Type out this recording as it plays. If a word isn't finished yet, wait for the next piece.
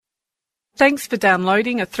Thanks for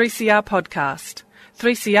downloading a 3CR podcast.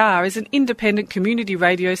 3CR is an independent community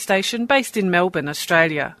radio station based in Melbourne,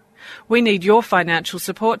 Australia. We need your financial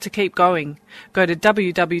support to keep going. Go to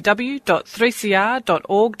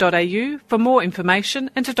www.3cr.org.au for more information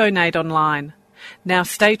and to donate online. Now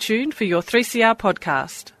stay tuned for your 3CR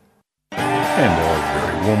podcast. And a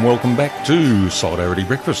very warm welcome back to Solidarity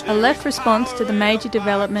Breakfast. A left response to the major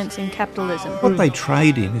developments in capitalism. What they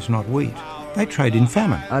trade in is not wheat. They trade in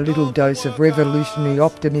famine. A little dose of revolutionary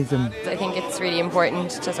optimism. I think it's really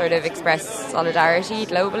important to sort of express solidarity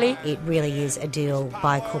globally. It really is a deal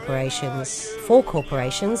by corporations, for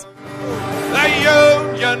corporations.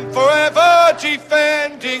 The union forever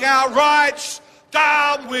defending our rights.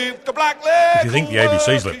 Down with the black leg. If you think the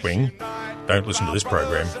ABC's left wing, don't listen to this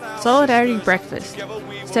program. Solidarity Breakfast,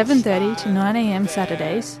 7:30 to 9am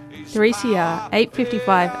Saturdays, 3CR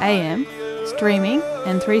 8:55am, streaming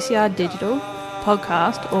and 3CR digital,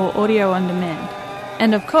 podcast or audio on demand.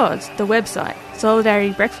 And of course, the website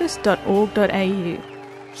solidaritybreakfast.org.au.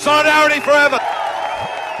 Solidarity forever!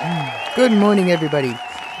 Good morning, everybody.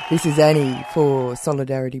 This is Annie for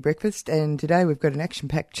Solidarity Breakfast, and today we've got an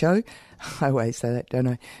action-packed show. I always say that, don't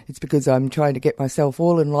I? It's because I'm trying to get myself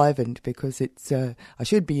all enlivened because it's I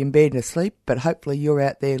should be in bed and asleep, but hopefully you're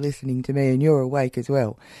out there listening to me and you're awake as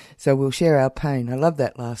well. So we'll share our pain. I love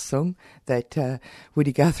that last song, that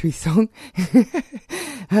Woody Guthrie song.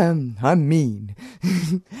 I'm mean.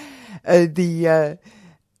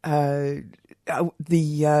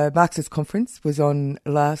 The Marxist conference was on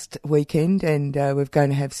last weekend, and we're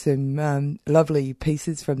going to have some lovely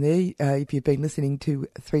pieces from there. If you've been listening to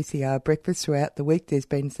 3CR Breakfast throughout the week, there's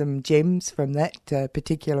been some gems from that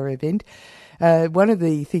particular event. One of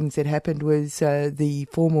the things that happened was the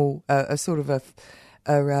formal, a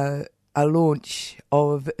launch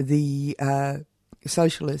of the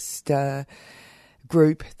socialist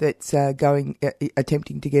group that's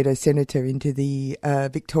attempting to get a senator into the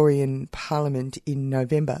Victorian Parliament in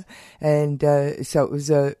November, and so it was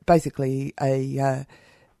basically a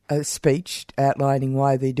speech outlining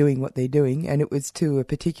why they're doing what they're doing, and it was to a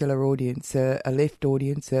particular audience, a left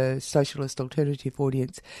audience, a socialist alternative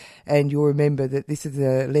audience, and you'll remember that this is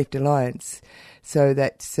a left alliance, so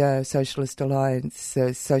that's Socialist Alliance,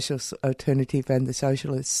 Socialist Alternative and the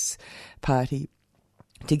Socialists Party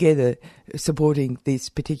together supporting this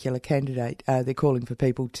particular candidate. They're calling for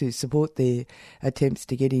people to support their attempts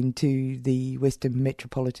to get into the Western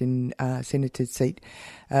Metropolitan Senator's seat,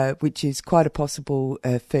 which is quite a possible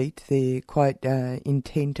feat. They're quite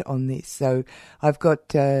intent on this. So I've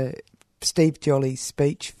got Steve Jolly's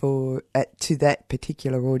speech to that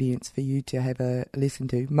particular audience for you to have a listen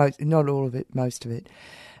to. Not all of it, most of it.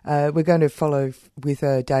 We're going to follow with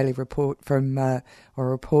a daily report from the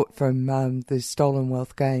Stolen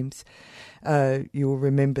Wealth Games. You'll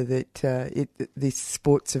remember that this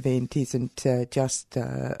sports event isn't just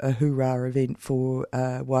a hoorah event for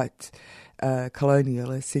white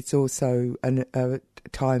colonialists. It's also a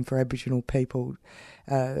time for Aboriginal people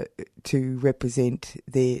to represent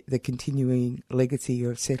the continuing legacy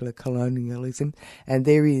of settler colonialism. And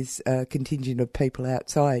there is a contingent of people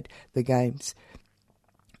outside the Games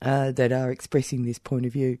that are expressing this point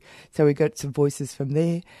of view. So we got some voices from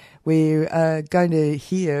there. We're going to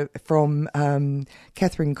hear from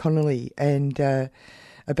Catherine Connolly and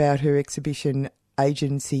about her exhibition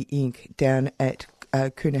Agency Inc. down at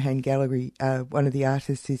Coonahan Gallery. One of the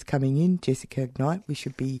artists is coming in, Jessica Knight. We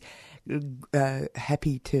should be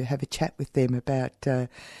happy to have a chat with them about the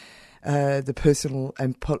personal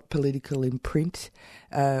and political imprint,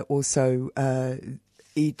 also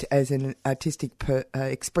it as an artistic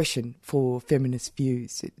expression for feminist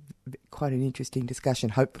views. Quite an interesting discussion,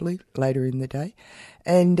 hopefully, later in the day.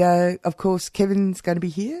 And, of course, Kevin's going to be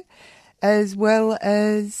here, as well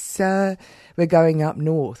as we're going up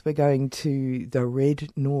north. We're going to the Red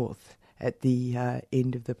North at the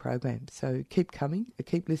end of the program. So keep coming,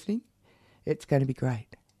 keep listening. It's going to be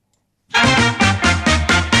great.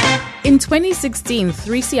 In 2016,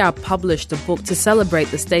 3CR published a book to celebrate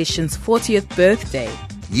the station's 40th birthday.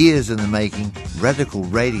 Years in the making, Radical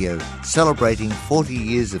Radio, celebrating 40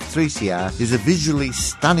 years of 3CR, is a visually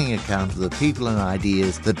stunning account of the people and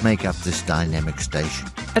ideas that make up this dynamic station.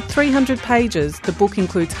 At 300 pages, the book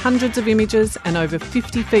includes hundreds of images and over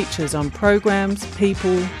 50 features on programs,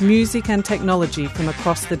 people, music and technology from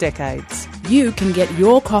across the decades. You can get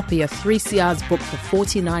your copy of 3CR's book for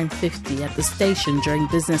 $49.50 at the station during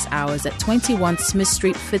business hours at 21 Smith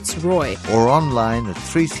Street, Fitzroy. Or online at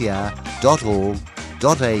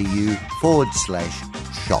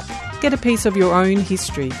 3cr.org.au/shop. Get a piece of your own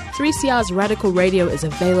history. 3CR's Radical Radio is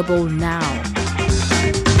available now.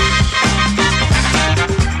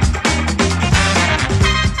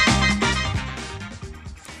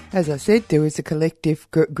 As I said, there was a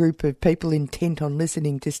collective group of people intent on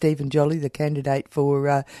listening to Stephen Jolly, the candidate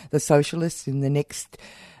for the Socialists in the next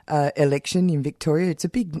election in Victoria. It's a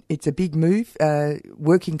big move.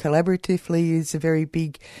 Working collaboratively is a very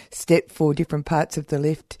big step for different parts of the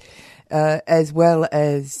left, as well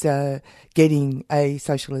as getting a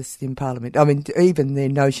socialist in Parliament. I mean, even their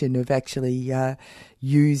notion of actually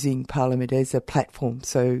using Parliament as a platform.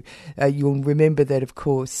 So you'll remember that, of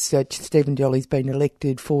course, Stephen Jolly's been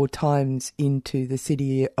elected 4 times into the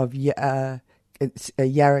city of Yarra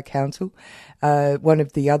Council. One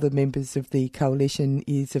of the other members of the coalition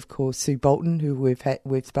is, of course, Sue Bolton, who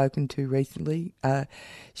we've spoken to recently.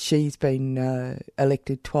 She's been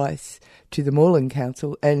elected twice to the Moreland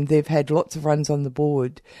Council, and they've had lots of runs on the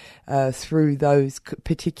board through those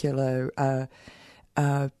particular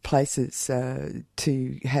places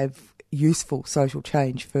to have useful social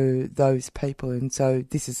change for those people. And so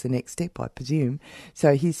this is the next step, I presume.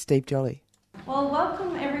 So here's Steve Jolly. Well,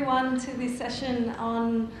 welcome everyone to this session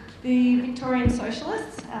on the Victorian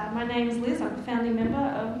Socialists. My name is Liz. I'm a founding member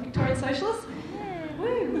of Victorian Socialists.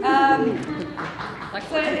 Woo!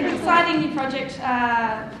 So an exciting new project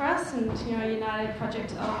for us, and a united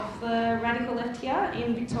project of the radical left here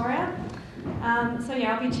in Victoria. I'll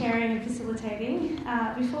be chairing and facilitating.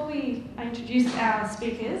 Before I introduce our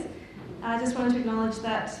speakers, I just wanted to acknowledge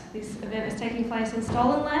that this event is taking place on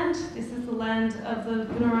stolen land. This is the land of the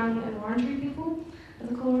Boonwurrung and Wurundjeri people of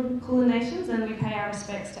the Kulin Nations, and we pay our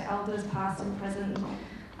respects to elders past and present.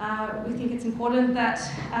 We think it's important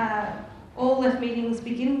that all left meetings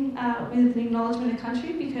begin with an acknowledgement of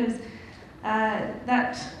country, because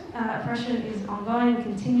that oppression is ongoing,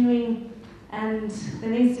 continuing, and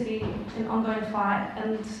there needs to be an ongoing fight,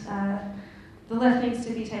 and the left needs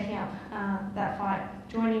to be taking up that fight,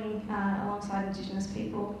 joining alongside Indigenous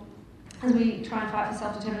people as we try and fight for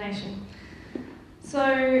self-determination.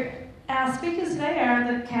 So our speakers today are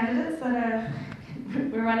the candidates that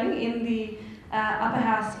we're running in the upper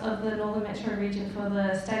house of the Northern Metro region for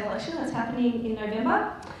the state election that's happening in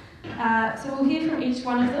November. So we'll hear from each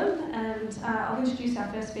one of them, and I'll introduce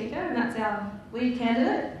our first speaker, and that's our lead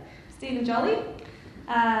candidate, Stephen Jolly.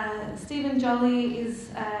 Stephen Jolly is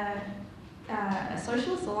a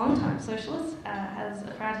socialist, a long-time socialist, has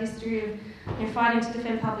a proud history of fighting to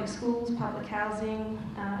defend public schools, public housing,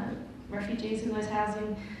 refugees in those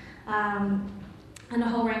housing, and a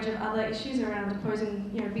whole range of other issues around opposing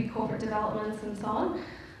big corporate developments and so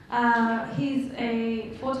on. He's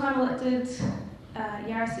a 4-time elected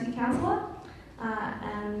Yarra City Councillor,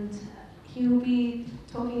 and he will be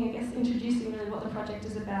talking, introducing really what the project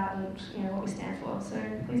is about and what we stand for. So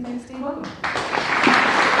please make Steve welcome.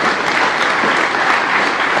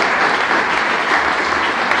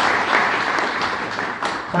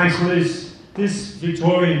 Thanks, Liz. This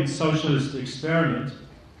Victorian socialist experiment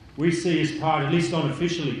we see as part, at least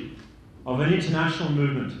unofficially, of an international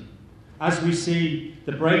movement, as we see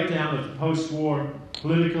the breakdown of the post-war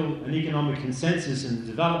political and economic consensus and the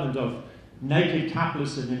development of naked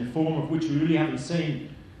capitalism in a form of which we really haven't seen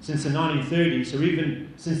since the 1930s, or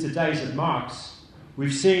even since the days of Marx.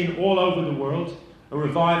 We've seen all over the world a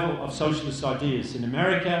revival of socialist ideas. In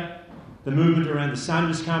America, the movement around the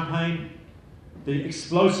Sanders campaign, the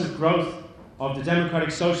explosive growth of the Democratic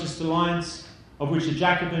Socialist Alliance, of which the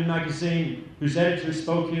Jacobin magazine, whose editor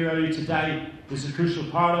spoke here earlier today, is a crucial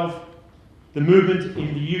part of. The movement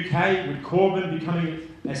in the UK, with Corbyn becoming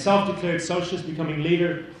a self-declared socialist, becoming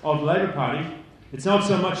leader of the Labour Party. It's not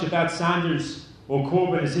so much about Sanders or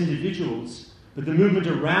Corbyn as individuals, but the movement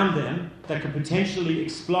around them that could potentially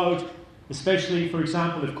explode, especially, for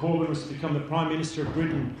example, if Corbyn was to become the Prime Minister of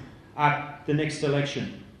Britain at the next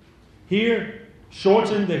election. Here,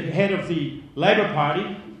 Shorten, the head of the Labour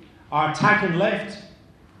Party, are attacking left,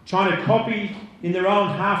 trying to copy in their own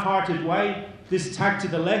half-hearted way this attack to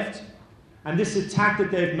the left, and this attack that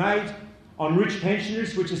they've made on rich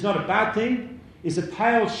pensioners, which is not a bad thing, is a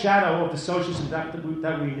pale shadow of the socialism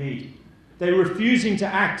that we need. They're refusing to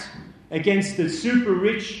act against the super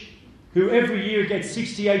rich who every year get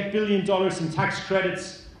 $68 billion in tax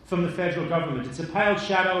credits from the federal government. It's a pale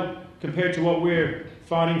shadow compared to what we're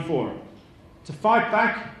fighting for. To fight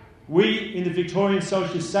back, we in the Victorian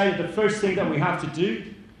Socialists say that the first thing that we have to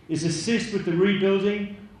do is assist with the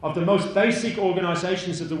rebuilding of the most basic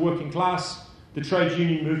organisations of the working class, the trade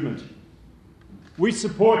union movement. We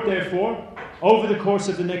support, therefore, over the course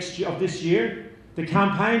of this year, the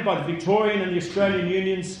campaign by the Victorian and the Australian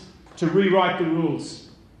unions to rewrite the rules.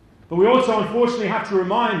 But we also, unfortunately, have to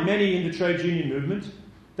remind many in the trade union movement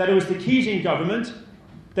that it was the Keating government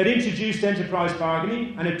that introduced enterprise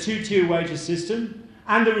bargaining and a 2-tier wages system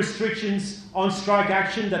and the restrictions on strike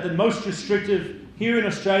action that the most restrictive here in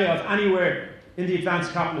Australia of anywhere in the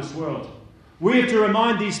advanced capitalist world. We have to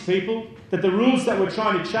remind these people that the rules that we're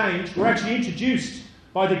trying to change were actually introduced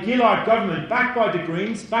by the Gillard government, backed by the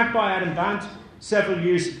Greens, backed by Adam Bandt, several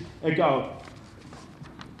years ago.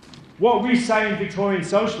 What we say in Victorian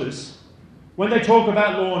Socialists, when they talk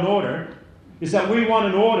about law and order, is that we want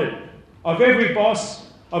an audit of every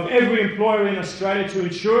boss, of every employer in Australia to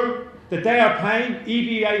ensure that they are paying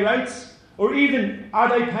EBA rates, or even are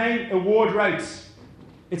they paying award rates.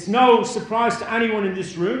 It's no surprise to anyone in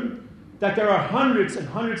this room that there are hundreds and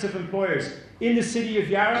hundreds of employers in the city of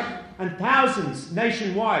Yarra and thousands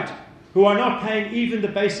nationwide who are not paying even the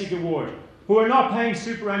basic award, who are not paying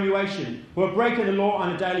superannuation, who are breaking the law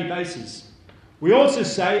on a daily basis. We also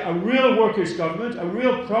say a real workers' government, a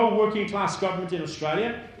real pro-working class government in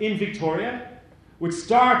Australia, in Victoria, would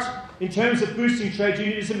start in terms of boosting trade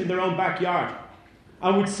unionism in their own backyard,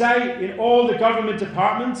 and would say in all the government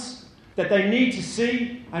departments that they need to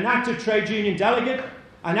see an active trade union delegate,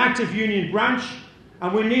 an active union branch,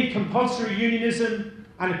 and we need compulsory unionism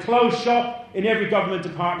and a closed shop in every government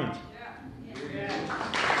department.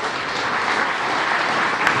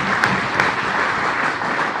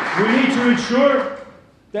 We need to ensure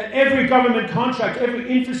that every government contract, every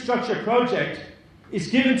infrastructure project is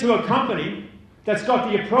given to a company that's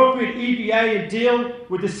got the appropriate EBA and deal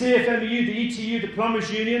with the CFMEU, the ETU, the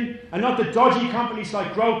Plumbers Union, and not the dodgy companies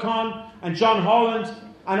like Grocon and John Holland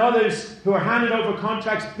and others who are handed over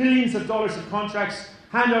contracts, billions of dollars of contracts,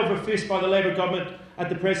 hand over fist by the Labour government at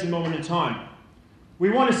the present moment in time. We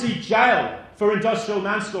want to see jail for industrial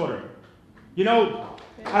manslaughter. You know,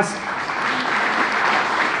 as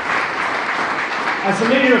the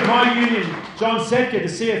leader of my union, John Setka, the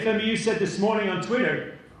CFMEU, said this morning on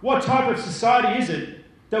Twitter, what type of society is it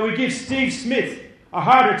that we give Steve Smith a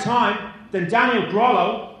harder time than Daniel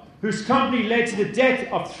Grollo, whose company led to the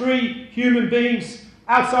death of 3 human beings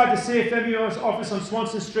outside the CFMEU's office on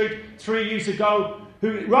Swanston Street 3 years ago,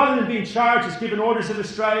 who, rather than being charged, is given orders of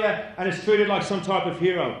Australia and is treated like some type of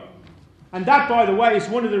hero. And that, by the way, is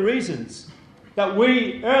one of the reasons that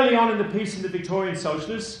we, early on in the piece in the Victorian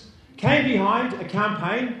Socialists, came behind a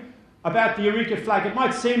campaign about the Eureka flag. It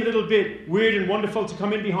might seem a little bit weird and wonderful to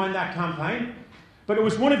come in behind that campaign, but it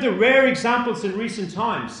was one of the rare examples in recent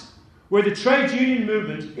times where the trade union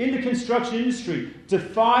movement in the construction industry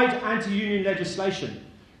defied anti-union legislation.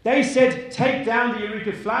 They said, take down the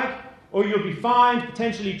Eureka flag or you'll be fined,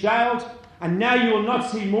 potentially jailed, and now you will not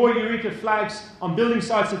see more Eureka flags on building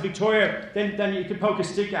sites in Victoria than you could poke a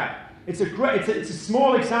stick at. It's a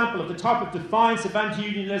small example of the type of defiance of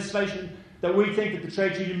anti-union legislation that we think that the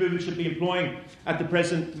trade union movement should be employing at the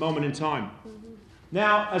present moment in time.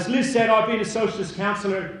 Now, as Liz said, I've been a socialist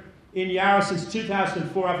councillor in Yarra since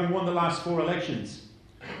 2004, having won the last 4 elections.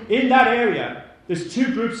 In that area, there's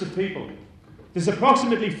 2 groups of people. There's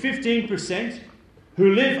approximately 15%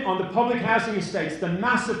 who live on the public housing estates, the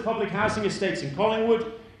massive public housing estates in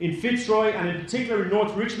Collingwood, in Fitzroy, and in particular in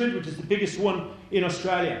North Richmond, which is the biggest one in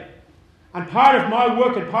Australia. And part of my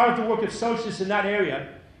work and part of the work of socialists in that area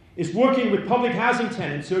is working with public housing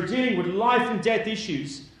tenants who are dealing with life and death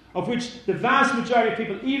issues, of which the vast majority of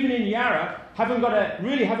people, even in Yarra, haven't got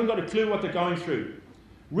a clue what they're going through.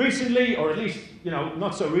 Recently, or at least,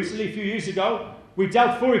 not so recently, a few years ago, we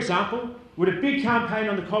dealt, for example, with a big campaign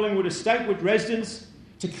on the Collingwood estate with residents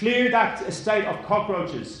to clear that estate of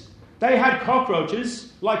cockroaches. They had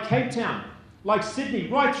cockroaches like Cape Town, like Sydney,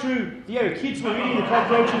 right through the area. Kids were eating the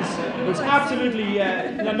cockroaches. It was absolutely,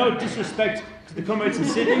 no disrespect to the comrades in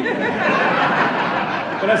Sydney.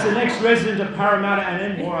 But as the next resident of Parramatta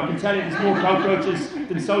and Enmore, I can tell you there's more cockroaches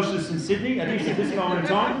than socialists in Sydney, at least at this moment in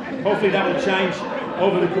time. Hopefully that will change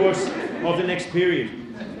over the course of the next period.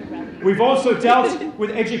 We've also dealt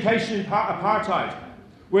with education apartheid,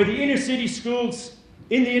 where in the inner city schools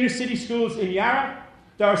in Yarra,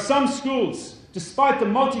 there are some schools, despite the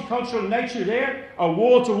multicultural nature there, are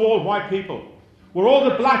wall-to-wall white people, where all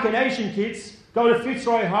the black and Asian kids go to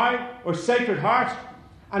Fitzroy High or Sacred Heart,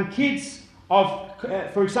 and kids of,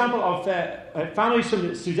 for example, of families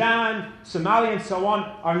from Sudan, Somalia and so on,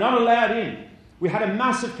 are not allowed in. We had a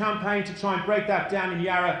massive campaign to try and break that down in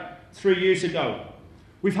Yarra 3 years ago.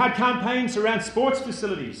 We've had campaigns around sports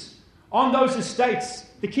facilities. On those estates,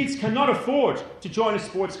 the kids cannot afford to join a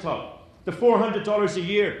sports club. The $400 a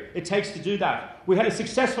year it takes to do that. We had a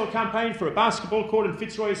successful campaign for a basketball court in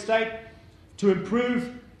Fitzroy Estate to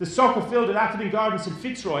improve the soccer field at Atherton Gardens in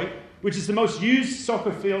Fitzroy, which is the most used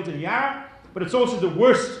soccer field in Yarra, but it's also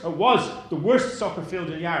was the worst soccer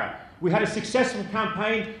field in Yarra. We had a successful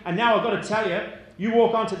campaign, and now I've got to tell you, you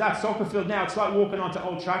walk onto that soccer field now, it's like walking onto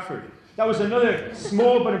Old Trafford. That was another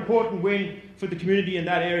small but important win for the community in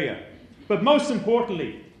that area. But most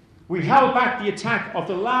importantly, we held back the attack of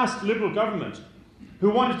the last Liberal government who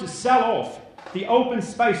wanted to sell off the open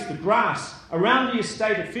space, the grass, around the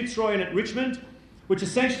estate at Fitzroy and at Richmond, which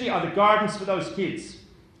essentially are the gardens for those kids.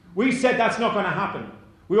 We said that's not going to happen.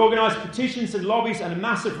 We organised petitions and lobbies and a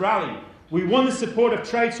massive rally. We won the support of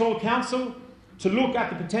Trades Hall Council to look at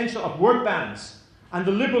the potential of work bans. And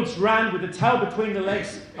the Liberals ran with the tail between the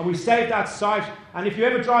legs, and we saved that site. And if you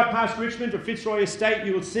ever drive past Richmond or Fitzroy Estate,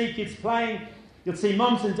 you will see kids playing. You'll see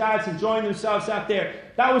mums and dads enjoying themselves out there.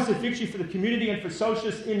 That was a victory for the community and for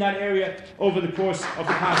socialists in that area over the course of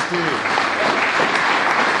the past period.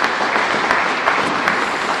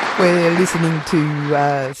 We're listening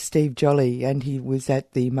to Steve Jolly, and he was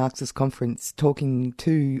at the Marxist conference talking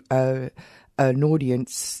to an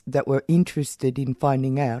audience that were interested in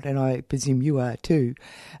finding out, and I presume you are too,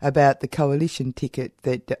 about the coalition ticket,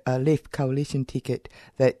 that left coalition ticket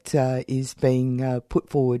that is being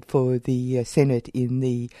put forward for the Senate in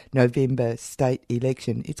the November state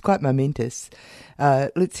election. It's quite momentous.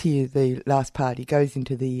 Let's hear the last part. He goes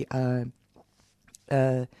into the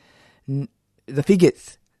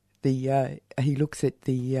figures. He looks at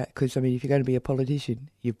because I mean, if you're going to be a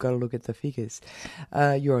politician, you've got to look at the figures.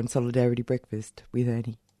 You're on Solidarity Breakfast with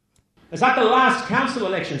Ernie. As at the last council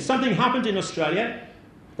election, something happened in Australia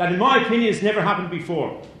that, in my opinion, has never happened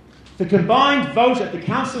before. The combined vote at the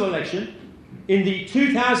council election in the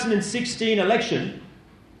 2016 election,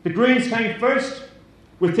 the Greens came first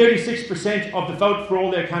with 36% of the vote for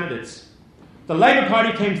all their candidates. The Labor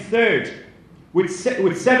Party came third with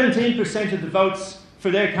 17% of the votes for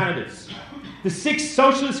their candidates. The 6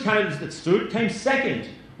 socialist candidates that stood came second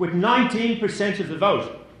with 19% of the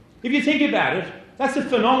vote. If you think about it, that's a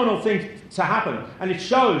phenomenal thing to happen, and it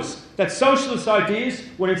shows that socialist ideas,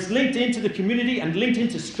 when it's linked into the community and linked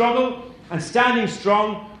into struggle and standing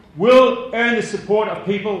strong, will earn the support of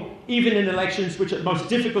people even in elections which are the most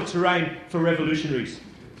difficult terrain for revolutionaries.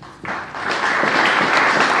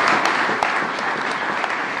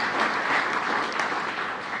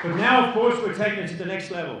 But now, of course, we're taking it to the next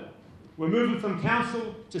level. We're moving from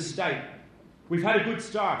council to state. We've had a good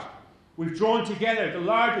start. We've drawn together the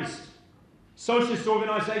largest socialist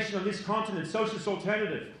organisation on this continent, Socialist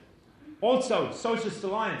Alternative, also Socialist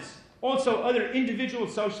Alliance, also other individual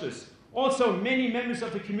socialists, also many members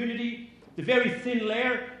of the community, the very thin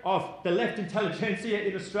layer of the left intelligentsia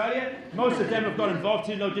in Australia. Most of them have got involved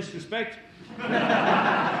too, no disrespect.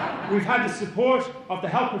 We've had the support of the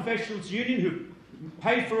Health Professionals Union, who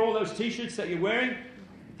paid for all those T-shirts that you're wearing.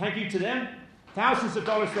 Thank you to them. Thousands of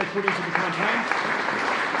dollars they put into the campaign.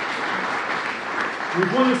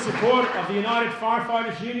 We've won the support of the United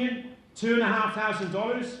Firefighters Union,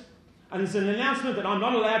 $2,500. And there's an announcement that I'm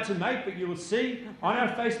not allowed to make, but you will see on our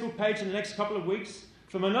Facebook page in the next couple of weeks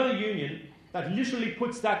from another union that literally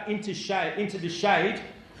puts that into the shade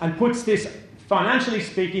and puts this, financially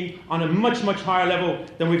speaking, on a much, much higher level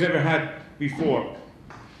than we've ever had before.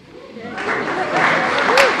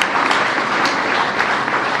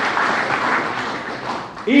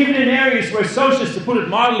 Even in areas where socialists, to put it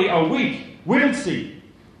mildly, are weak, Whittlesea,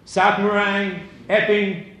 South Morang,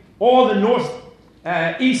 Epping, all the north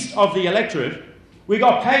east of the electorate, we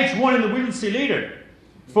got page 1 in the Whittlesea Leader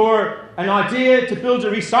for an idea to build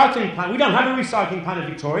a recycling plant. We don't have a recycling plant in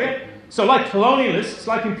Victoria, so like colonialists,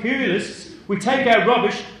 like imperialists, we take our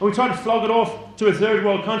rubbish and we try to flog it off to a third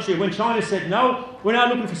world country. When China said no, we're now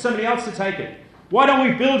looking for somebody else to take it. Why don't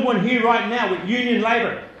we build one here right now with union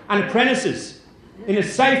labour and apprentices in a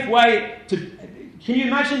safe way to... Can you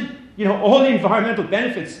imagine, all the environmental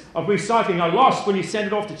benefits of recycling are lost when you send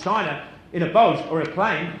it off to China in a boat or a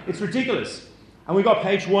plane? It's ridiculous. And we got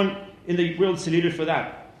page 1 in the Whittlesea Leader for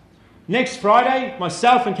that. Next Friday,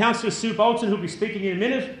 myself and Councillor Sue Bolton, who'll be speaking in a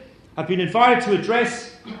minute, have been invited to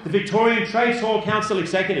address the Victorian Trades Hall Council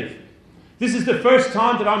Executive. This is the first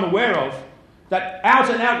time that I'm aware of that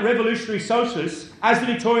out-and-out revolutionary socialists, as the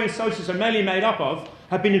Victorian socialists are mainly made up of,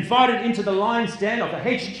 have been invited into the lion's den of the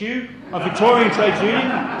HQ of Victorian Trades Union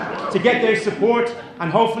to get their support,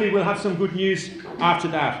 and hopefully we'll have some good news after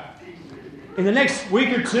that. In the next week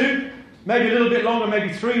or two, maybe a little bit longer,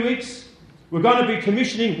 maybe 3 weeks, we're going to be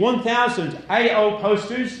commissioning 1,000 AO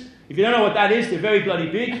posters. If you don't know what that is, they're very bloody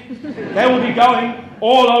big. They will be going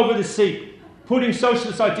all over the sea, putting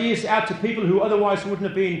socialist ideas out to people who otherwise wouldn't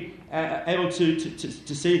have been able to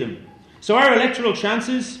see them. So our electoral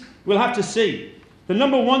chances, we'll have to see. The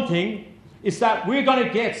number one thing is that we're going to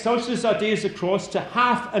get socialist ideas across to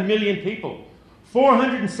 500,000 people.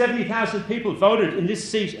 470,000 people voted in this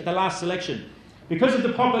seat at the last election. Because of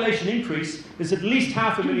the population increase, there's at least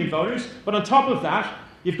 500,000 voters. But on top of that,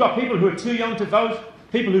 you've got people who are too young to vote,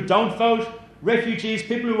 people who don't vote, refugees,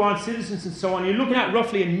 people who aren't citizens and so on, you're looking at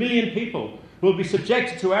roughly 1 million people who will be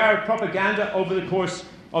subjected to our propaganda over the course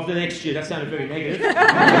of the next year. That sounded very negative.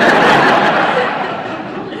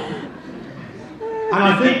 And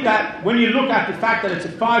I think that when you look at the fact that it's a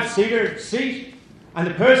 5-seater seat, and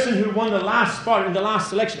the person who won the last spot in the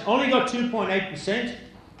last election only got 2.8%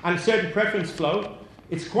 and a certain preference flow,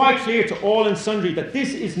 it's quite clear to all and sundry that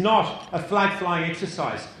this is not a flag-flying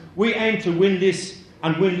exercise. We aim to win this,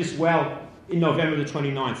 and win this well, in November the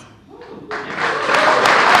 29th.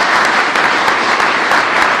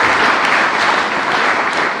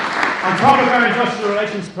 On top of our industrial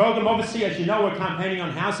relations programme, obviously, as you know, we're campaigning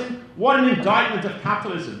on housing. What an indictment of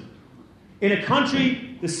capitalism. In a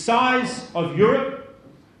country the size of Europe,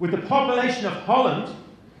 with the population of Holland,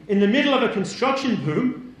 in the middle of a construction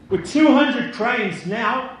boom, with 200 cranes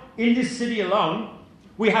now in this city alone,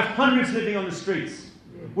 we have hundreds living on the streets.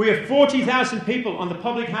 We have 40,000 people on the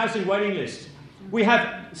public housing waiting list. We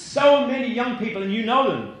have so many young people, and you know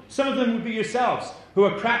them, some of them would be yourselves, who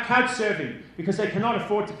are couch surfing because they cannot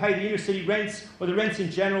afford to pay the inner city rents or the rents in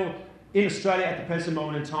general in Australia at the present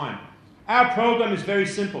moment in time. Our programme is very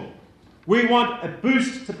simple. We want a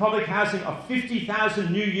boost to public housing of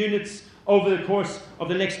 50,000 new units over the course of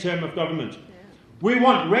the next term of government. We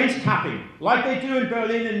want rent capping, like they do in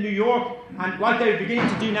Berlin and New York, and like they're beginning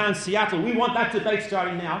to do now in Seattle. We want that debate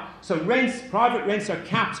starting now. So rents, private rents, are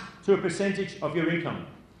capped to a percentage of your income.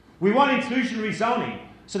 We want inclusionary zoning,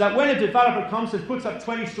 so that when a developer comes and puts up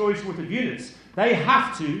 20 stories worth of units, they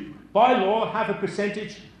have to, by law, have a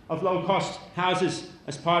percentage of low-cost houses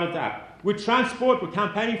as part of that. With transport, we're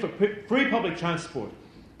campaigning for free public transport.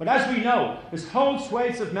 But as we know, there's whole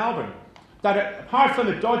swathes of Melbourne that, apart from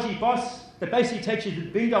a dodgy bus that basically takes you to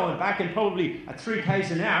bingo and back in probably at 3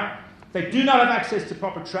 k's an hour, they do not have access to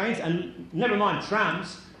proper trains, and never mind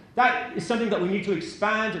trams. That is something that we need to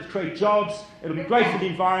expand and create jobs. It'll be great for the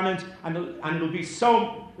environment, and it'll be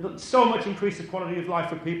so much increase the quality of life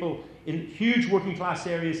for people in huge working class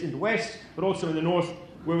areas in the west, but also in the north,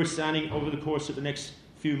 where we're standing over the course of the next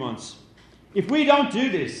few months. If we don't do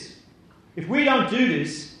this, if we don't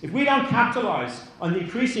capitalise on the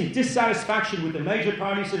increasing dissatisfaction with the major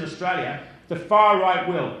parties in Australia, the far right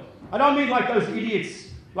will. I don't mean like those idiots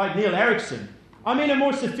like Neil Erickson. I mean a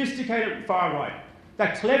more sophisticated far right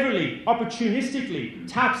that cleverly, opportunistically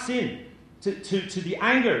taps in to the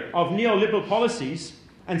anger of neoliberal policies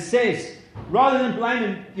and says, rather than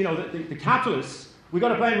blaming the capitalists, we've got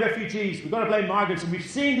to blame refugees, we've got to blame migrants, and we've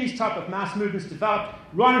seen these type of mass movements develop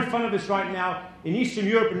right in front of us right now in Eastern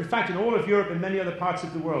Europe, and in fact in all of Europe and many other parts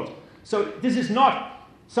of the world. So this is not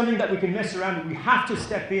something that we can mess around with. We have to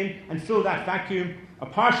step in and fill that vacuum, or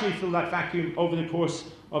partially fill that vacuum over the course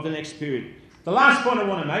of the next period. The last point I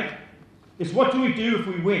want to make is, what do we do if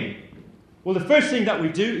we win? Well, the first thing that we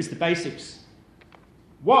do is the basics.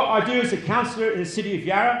 What I do as a councillor in the city of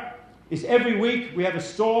Yarra is every week we have a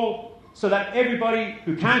stall so that everybody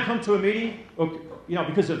who can't come to a meeting, or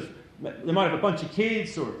because of they might have a bunch of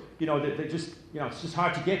kids, or they just it's just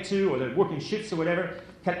hard to get to, or they're working shifts or whatever,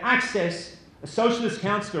 can access a socialist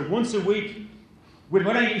councillor once a week with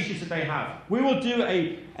whatever issues that they have. We will do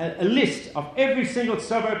a list of every single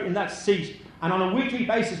suburb in that seat, and on a weekly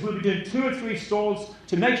basis we'll be doing 2 or 3 stalls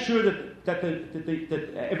to make sure that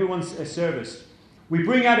everyone's serviced. We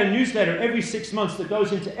bring out a newsletter every 6 months that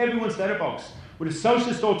goes into everyone's letterbox with a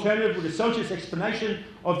socialist alternative, with a socialist explanation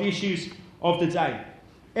of the issues of the day.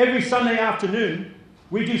 Every Sunday afternoon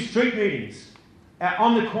we do street meetings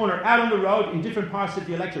on the corner, out on the road, in different parts of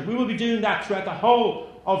the electorate. We will be doing that throughout the whole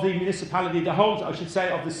of the municipality, the whole, I should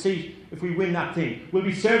say, of the seat, if we win that thing. We'll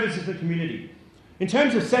be services to the community. In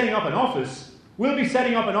terms of setting up an office, we'll be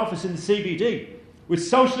setting up an office in the CBD with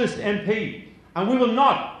Socialist MP, and we will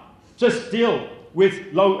not just deal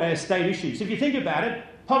with low state issues. If you think about it,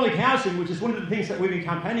 public housing, which is one of the things that we've been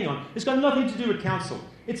campaigning on, it's got nothing to do with council.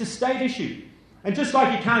 It's a state issue. And just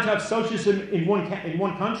like you can't have socialism in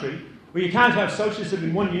one country, or you can't have socialism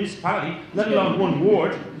in one municipality, let alone one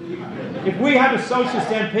ward, if we have a socialist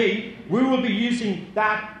MP, we will be using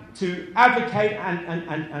that to advocate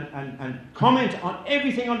and comment on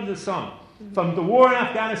everything under the sun, from the war in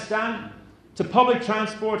Afghanistan to public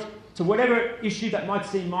transport to whatever issue that might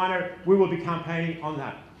seem minor. We will be campaigning on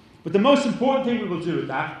that. But the most important thing we will do with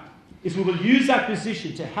that is we will use that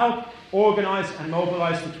position to help organise and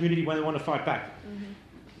mobilise the community when they want to fight back.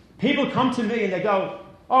 People come to me and they go,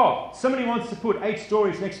 oh, somebody wants to put 8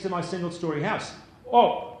 stories next to my single-storey house.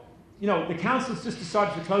 Oh, the council's just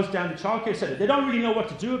decided to close down the childcare centre. They don't really know what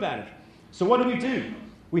to do about it. So what do?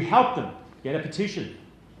 We help them get a petition,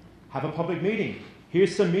 have a public meeting.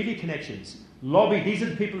 Here's some media connections. lobby. These are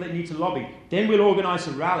the people that need to lobby. Then we'll organise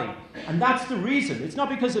a rally. And that's the reason. It's not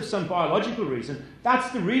because of some biological reason.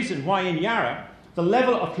 That's the reason why in Yarra, the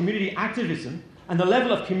level of community activism and the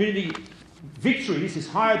level of community victories is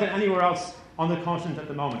higher than anywhere else on the continent at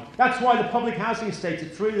the moment. That's why the public housing estates, the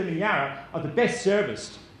three of them in Yarra, are the best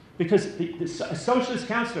serviced. Because a socialist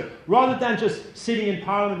councillor, rather than just sitting in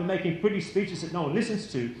Parliament and making pretty speeches that no one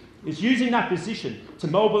listens to, is using that position to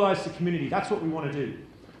mobilise the community. That's what we want to do.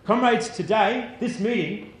 Comrades, today, this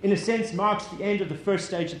meeting, in a sense, marks the end of the first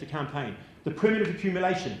stage of the campaign. The primitive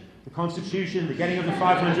accumulation, the constitution, the getting of the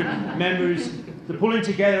 500 members, the pulling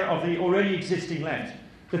together of the already existing left.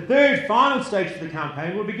 The third, final stage of the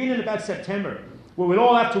campaign will begin in about September, where we'll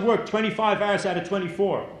all have to work 25 hours out of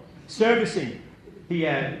 24, servicing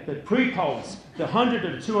the pre-polls, the 100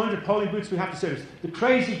 or 200 polling booths we have to service, the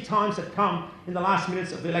crazy times that come in the last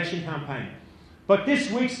minutes of the election campaign. But this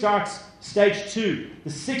week starts stage 2, the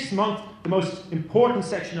 6th month, the most important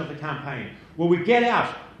section of the campaign, where we get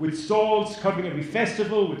out with stalls covering every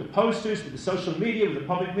festival, with the posters, with the social media, with the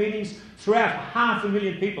public meetings, throughout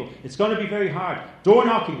 500,000 people. It's going to be very hard. Door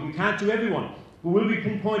knocking, we can't do everyone. We will be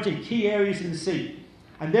pinpointing key areas in the city.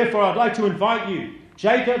 And therefore I'd like to invite you,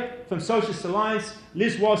 Jacob from Socialist Alliance,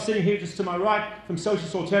 Liz Walsh sitting here just to my right, from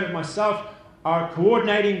Socialist Alternative, myself, are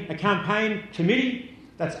coordinating a campaign committee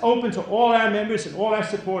that's open to all our members and all our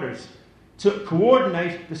supporters to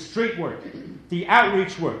coordinate the street work, the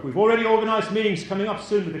outreach work. We've already organised meetings coming up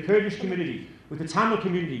soon with the Kurdish community, with the Tamil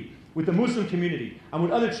community, with the Muslim community, and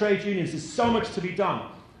with other trade unions. There's so much to be done.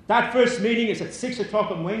 That first meeting is at 6 o'clock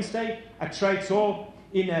on Wednesday at Trades Hall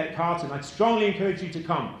in Carlton. I'd strongly encourage you to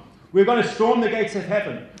come. We're going to storm the gates of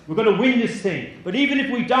heaven. We're going to win this thing. But even if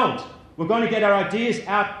we don't, we're going to get our ideas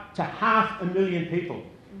out to 500,000 people.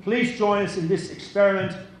 Please join us in this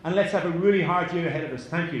experiment, and let's have a really hard year ahead of us.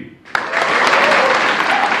 Thank you.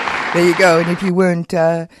 There you go. And if you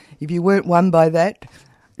weren't won by that,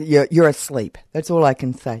 you're asleep. That's all I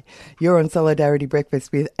can say. You're on Solidarity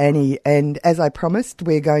Breakfast with Annie, and as I promised,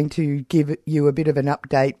 we're going to give you a bit of an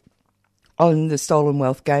update on the Stolen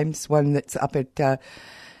Wealth Games, one that's up at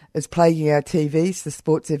is plaguing our TVs, the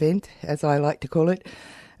sports event, as I like to call it,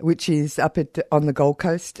 which is up on the Gold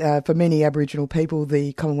Coast. For many Aboriginal people,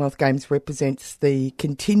 the Commonwealth Games represents the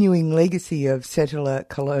continuing legacy of settler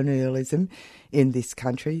colonialism in this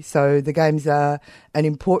country. So the Games are an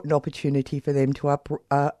important opportunity for them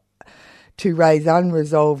to raise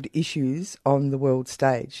unresolved issues on the world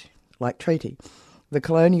stage, like treaty. The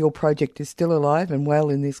colonial project is still alive and well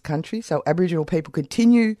in this country, so Aboriginal people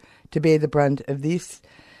continue to bear the brunt of this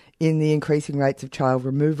in the increasing rates of child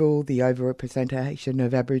removal, the overrepresentation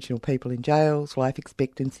of Aboriginal people in jails, life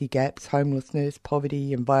expectancy gaps, homelessness,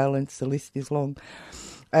 poverty and violence. The list is long.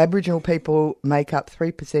 Aboriginal people make up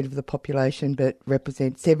 3% of the population but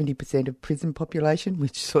represent 70% of prison population,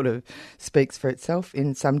 which sort of speaks for itself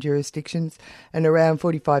in some jurisdictions, and around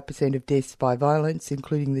 45% of deaths by violence,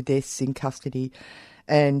 including the deaths in custody,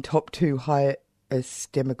 and top 2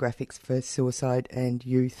 highest demographics for suicide and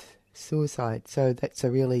youth suicide. So that's a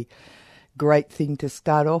really great thing to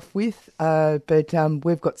start off with. But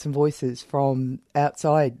we've got some voices from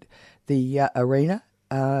outside the arena,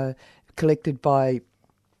 collected by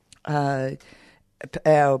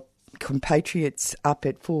our compatriots up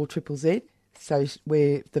at 4ZZZ. So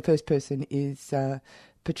the first person is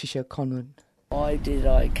Patricia Conlon. Why did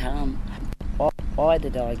I come? Why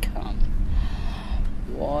did I come?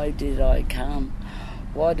 Why did I come?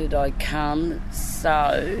 Why did I come?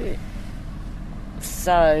 So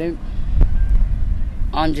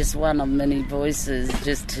I'm just one of many voices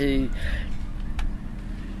just to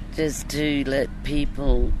let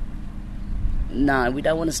people know. We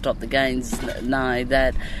don't want to stop the gains. Know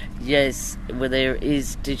that yes, well, there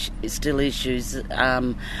is still issues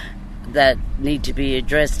that need to be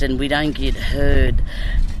addressed, and we don't get heard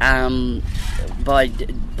by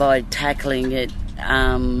tackling it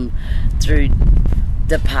through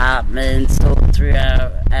departments or through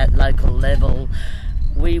at local level.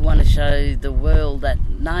 We want to show the world that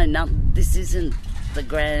no, this isn't the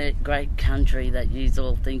great country that you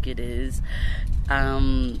all think it is.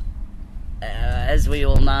 As we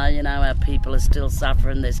all know, our people are still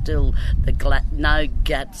suffering. There's still no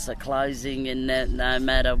gaps are closing, and no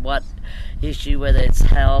matter what issue, whether it's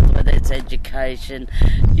health, whether it's education,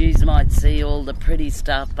 you might see all the pretty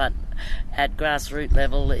stuff, but at grassroots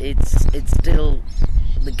level, it's still,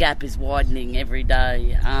 the gap is widening every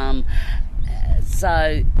day.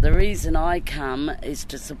 So the reason I come is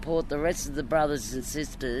to support the rest of the brothers and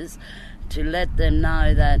sisters, to let them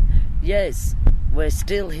know that yes, we're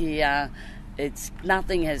still here.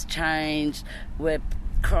 Nothing has changed. We're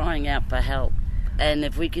crying out for help. and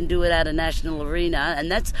if we can do it at a national arena,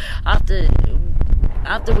 and that's after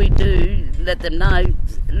we do let them know,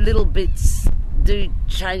 little bits do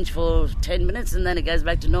change for 10 minutes and then it goes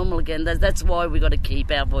back to normal again. That's why we got to keep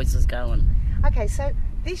our voices going. Okay, so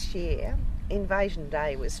this year Invasion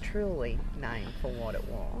Day was truly named for what it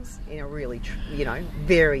was, in a really,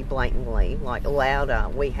 very blatantly, like louder.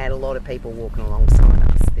 We had a lot of people walking alongside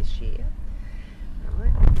us this year,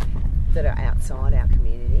 right, that are outside our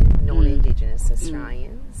community, non-Indigenous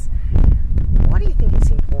Australians. Why do you think it's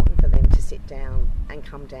important for them to sit down and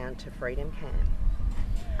come down to Freedom Camp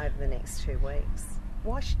over the next 2 weeks?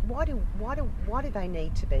 Why do they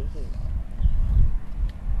need to be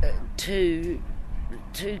here? To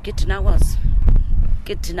get to know us.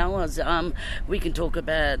 Get to know us. We can talk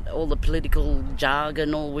about all the political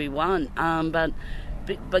jargon all we want, but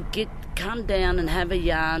come down and have a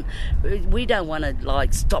yarn. We don't want to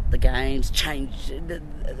stop the games, change the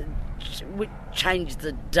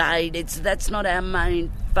date. That's not our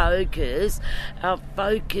main focus. Our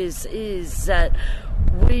focus is that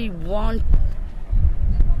we want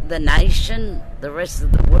the nation, the rest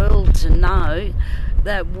of the world, to know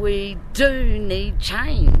that we do need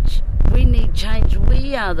change. We need change.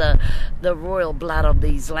 We are the royal blood of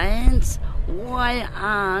these lands. Why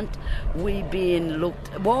aren't we being looked?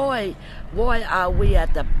 Why are we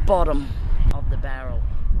at the bottom of the barrel?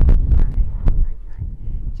 Okay.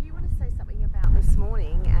 Do you want to say something about this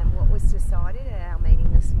morning and what was decided at our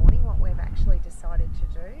meeting this morning, what we've actually decided to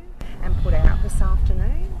do and put out this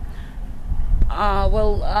afternoon?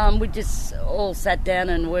 We just all sat down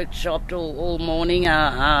and workshopped all morning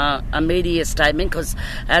a media statement, because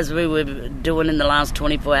as we were doing in the last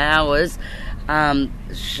 24 hours,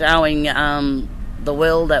 showing the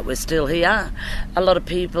world that we're still here. A lot of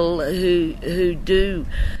people who do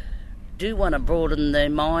want to broaden their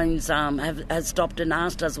minds have stopped and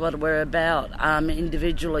asked us what we're about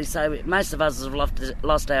individually. So most of us have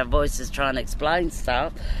lost our voices trying to explain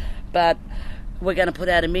stuff, but we're going to put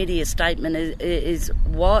out a media statement is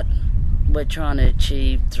what we're trying to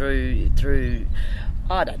achieve through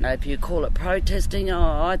I don't know if you call it protesting, or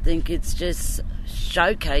I think it's just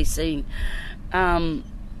showcasing and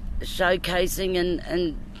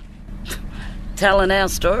telling our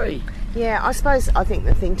story. Yeah, I think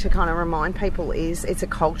the thing to kind of remind people is it's a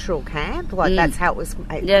cultural camp. That's how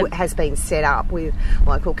it has been set up, with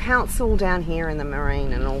local council down here in the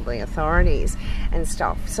Marine and all the authorities and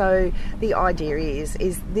stuff. So the idea is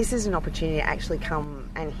this is an opportunity to actually come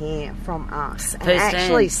and hear from us and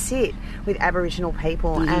actually sit with Aboriginal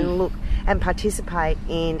people and look and participate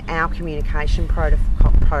in our communication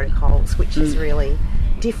protocols, which is really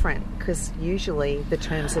different, because usually the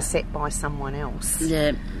terms are set by someone else.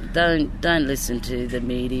 Yeah, don't listen to the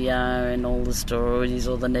media and all the stories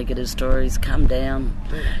or the negative stories. Come down.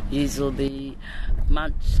 You'll be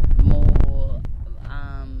much more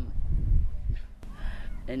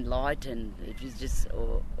enlightened, if you just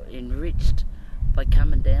enriched by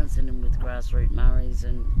coming down, sitting with grassroots Murrays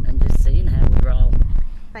and just seeing how we roll.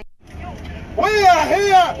 We are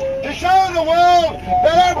here to show the world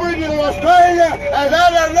that Aboriginal Australia has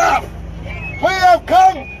had enough. We have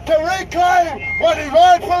come to reclaim what is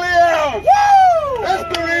rightfully ours. Woo! That's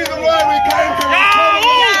the reason why we came to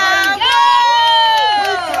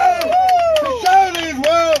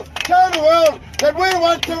show the world that we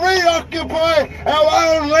want to reoccupy our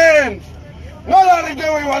own lands. Not only do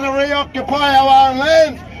we want to reoccupy our own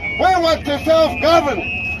lands, we want to self-govern.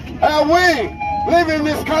 How we live in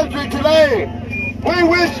this country today. We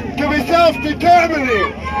wish to be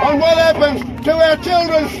self-determining on what happens to our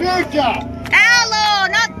children's future. Our law,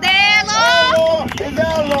 not their law. Our law is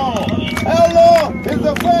our law. Our law is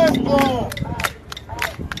the first law.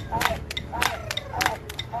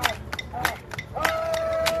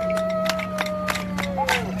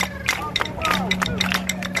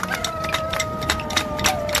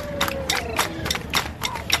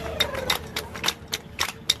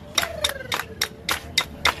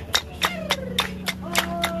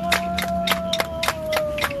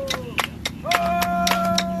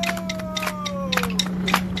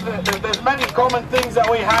 Common things that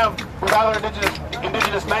we have with other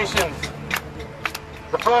indigenous nations.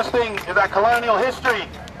 The first thing is our colonial history,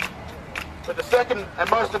 but the second and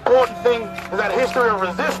most important thing is that history of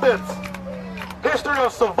resistance, history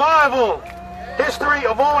of survival, history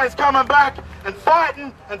of always coming back and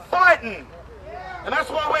fighting, and that's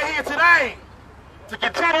why we're here today, to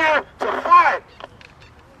continue to fight.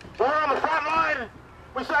 We're on the front line.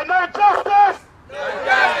 We say no justice. No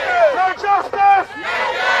justice! No justice!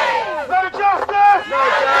 No justice! No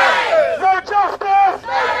justice! No justice!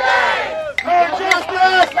 No justice! No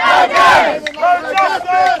justice! No justice! No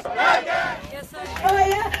justice! No justice!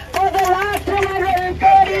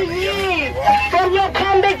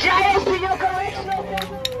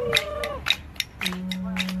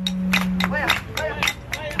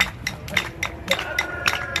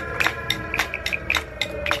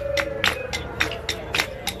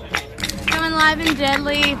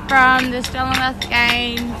 Leslie from the Stellenbosch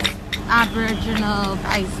Games Aboriginal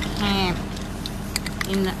Base Camp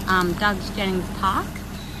in Doug's Jennings Park.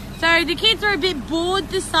 So the kids were a bit bored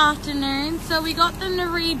this afternoon, so we got them to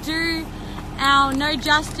redo our No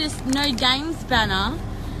Justice, No Games banner.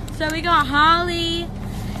 So we got Harley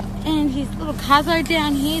and his little Cuzzo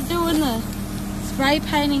down here doing the spray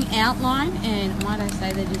painting outline, and might I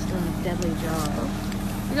say they're just doing a deadly job.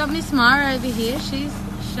 We got Miss Mara over here, she's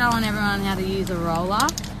showing everyone how to use a roller.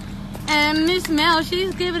 And Miss Mel,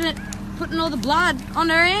 she's putting all the blood on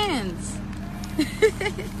her hands.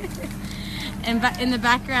 And in the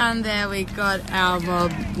background there we got our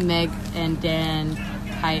mob, Meg and Dan,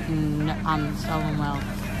 Peyton, Stolen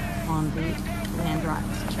Wealth on the land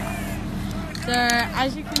rights track. So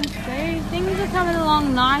as you can see, things are coming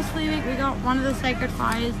along nicely. We got one of the sacred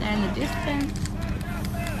fires and the distance.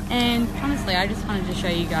 And honestly, I just wanted to show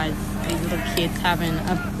you guys these little kids having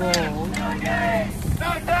a ball. No justice!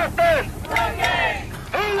 No game!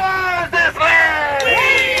 Who wants this land? We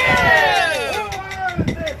do! Who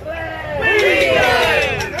wants this land? We do!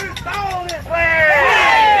 Who stole this land? We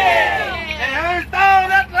do! And who stole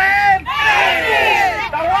that land? We do!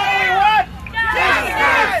 So what do we want?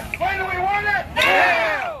 Justice! When do we want it?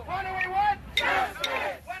 Now! When do we want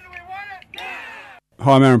justice? When do we want it? Now!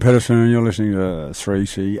 Hi, I'm Aaron Pedersen, and you're listening to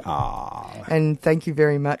 3CR. And thank you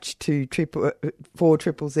very much to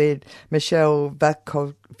 4ZZZ, Michelle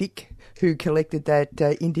Vakovic, who collected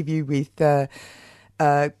that interview with Pat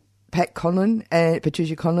Conlon and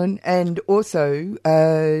Patricia Conlon, and also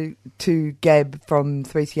to Gab from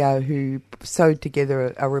 3CR, who sewed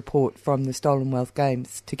together a report from the Stolen Wealth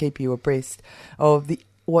Games to keep you abreast of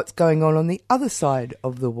what's going on the other side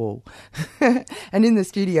of the wall. And in the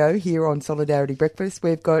studio here on Solidarity Breakfast,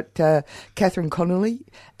 we've got Catherine Connolly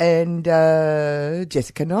and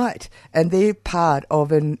Jessica Knight, and they're part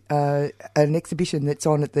of an exhibition that's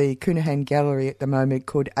on at the Coonahan Gallery at the moment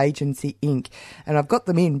called Agency Inc. And I've got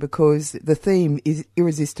them in because the theme is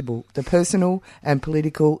irresistible, the personal and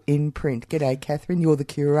political in print. G'day, Catherine. You're the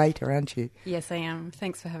curator, aren't you? Yes, I am.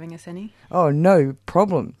 Thanks for having us, Annie. Oh, no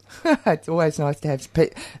problem. It's always nice to have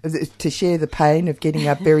to share the pain of getting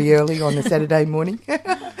up very early on a Saturday morning,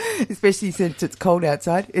 especially since it's cold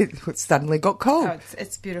outside. It suddenly got cold. Oh,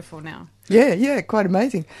 it's beautiful now. Yeah, quite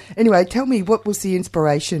amazing. Anyway, tell me, what was the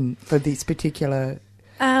inspiration for this particular...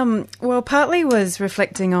 Well, partly was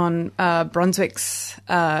reflecting on Brunswick's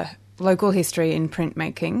local history in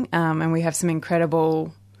printmaking, and we have some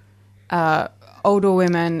incredible older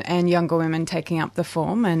women and younger women taking up the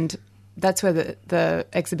form, and that's where the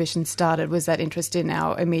exhibition started, was that interest in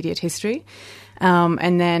our immediate history.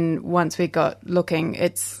 And then once we got looking,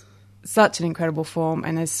 it's such an incredible form,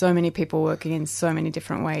 and there's so many people working in so many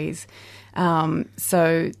different ways.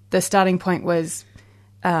 So the starting point was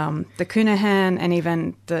the Coonahan and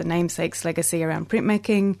even the namesake's legacy around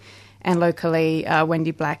printmaking, and locally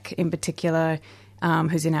Wendy Black in particular,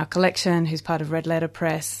 who's in our collection, who's part of Red Letter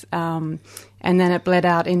Press. And then it bled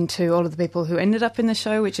out into all of the people who ended up in the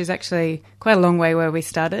show, which is actually quite a long way where we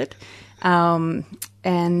started,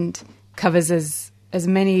 and covers as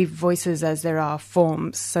many voices as there are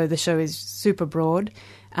forms. So the show is super broad,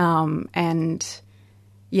 and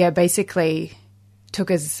basically took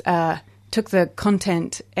the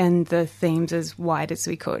content and the themes as wide as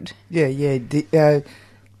we could.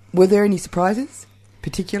 Were there any surprises,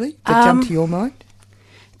 particularly, that jumped to your mind?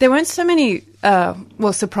 There weren't so many,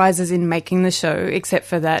 surprises in making the show, except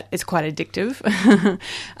for that it's quite addictive.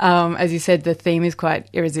 As you said, the theme is quite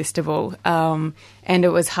irresistible, and it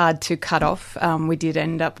was hard to cut off. We did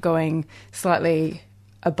end up going slightly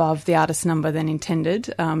above the artist number than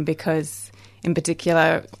intended, because in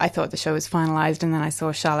particular I thought the show was finalised, and then I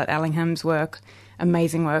saw Charlotte Allingham's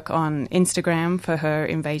amazing work on Instagram for her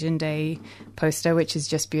Invasion Day poster, which is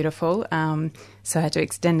just beautiful. So I had to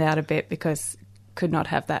extend out a bit because could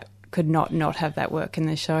not not have that work in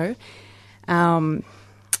the show.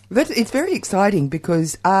 It's very exciting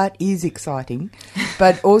because art is exciting,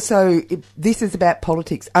 but also this is about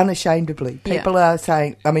politics unashamedly. People are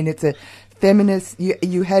saying, I mean, it's a feminist.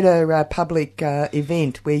 You had a public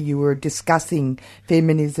event where you were discussing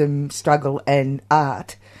feminism, struggle, and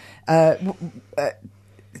art.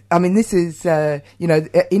 I mean, this is,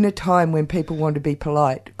 in a time when people want to be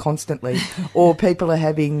polite constantly, or people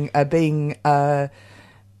are being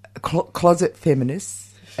closet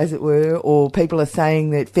feminists, as it were, or people are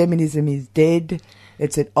saying that feminism is dead,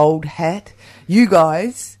 it's an old hat. You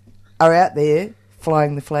guys are out there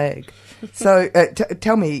flying the flag. So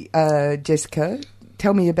tell me, Jessica,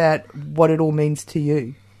 tell me about what it all means to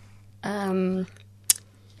you.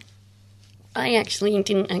 I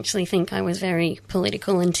didn't think I was very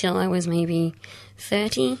political until I was maybe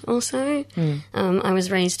 30 or so. I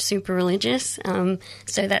was raised super religious,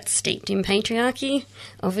 so that's steeped in patriarchy,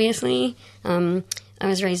 obviously. I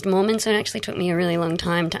was raised Mormon, so it actually took me a really long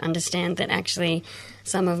time to understand that actually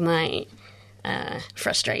some of my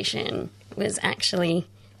frustration was actually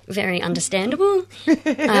very understandable.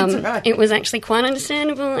 Right. It was actually quite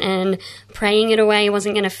understandable, and praying it away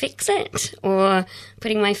wasn't going to fix it, or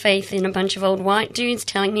putting my faith in a bunch of old white dudes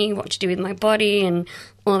telling me what to do with my body and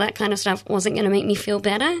all that kind of stuff wasn't going to make me feel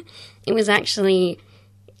better. It was actually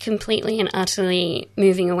completely and utterly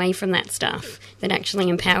moving away from that stuff that actually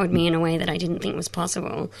empowered me in a way that I didn't think was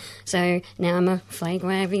possible. So now I'm a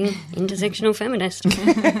flag-waving intersectional feminist.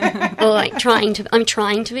 Or like I'm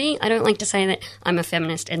trying to be. I don't like to say that I'm a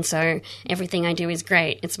feminist and so everything I do is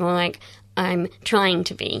great. It's more like I'm trying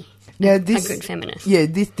to be a good feminist. Yeah,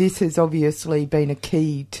 this has obviously been a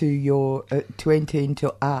key to your to enter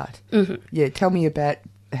into art. Mm-hmm. Yeah, tell me about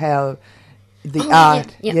how the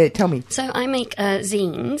art. Yeah, tell me. So I make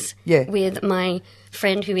zines with my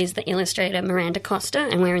friend who is the illustrator Miranda Costa,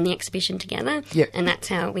 and we're in the exhibition together. Yep. And that's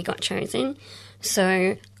how we got chosen.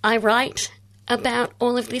 So I write about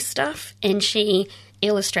all of this stuff, and she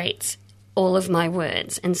illustrates all of my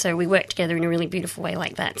words, and so we work together in a really beautiful way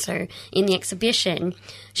like that. So in the exhibition,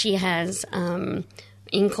 she has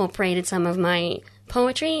incorporated some of my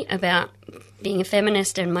poetry about being a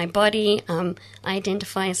feminist and my body. I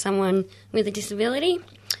identify as someone with a disability,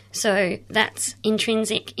 so that's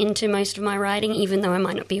intrinsic into most of my writing, even though I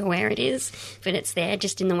might not be aware it is, but it's there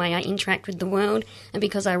just in the way I interact with the world. And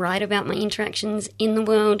because I write about my interactions in the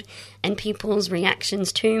world and people's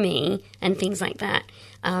reactions to me and things like that,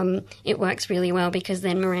 it works really well, because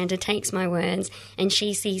then Miranda takes my words and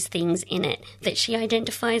she sees things in it that she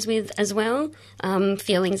identifies with as well,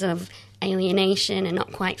 feelings of alienation and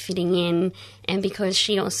not quite fitting in, and because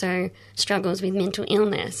she also struggles with mental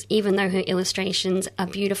illness, even though her illustrations are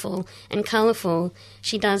beautiful and colourful,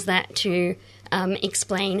 she does that to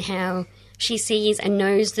explain how she sees and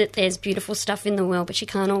knows that there's beautiful stuff in the world, but she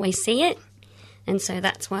can't always see it. And so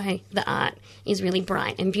that's why the art is really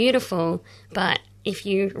bright and beautiful, but if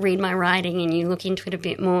you read my writing and you look into it a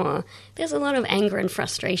bit more, there's a lot of anger and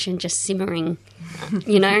frustration just simmering,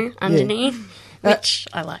 underneath. Which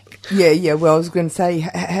I like. Yeah. Well, I was going to say,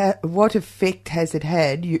 what effect has it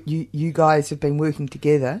had? You guys have been working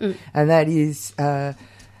together, and that is,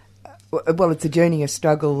 it's a journey of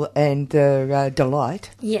struggle and delight.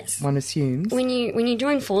 Yes, one assumes. When you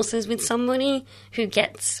join forces with somebody who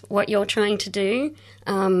gets what you're trying to do,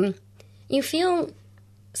 you feel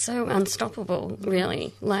so unstoppable,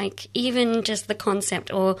 really. Like, even just the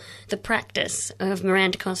concept or the practice of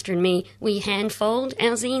Miranda Costa and me, we hand-fold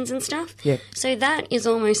our zines and stuff. Yeah. So that is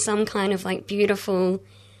almost some kind of, like, beautiful...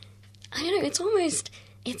 I don't know,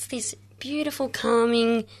 it's this beautiful,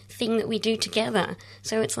 calming thing that we do together.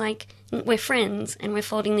 So it's like we're friends and we're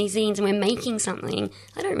folding these zines and we're making something.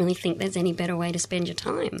 I don't really think there's any better way to spend your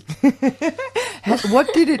time.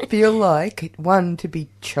 What did it feel like, one, to be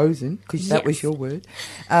chosen, because that was your word,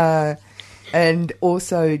 and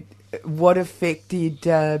also what effect did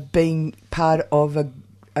being part of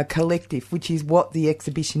a collective, which is what the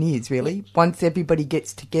exhibition is, really? Once everybody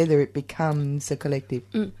gets together, it becomes a collective.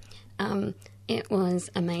 It was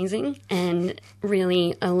amazing and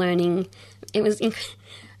really a learning.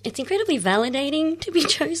 It's incredibly validating to be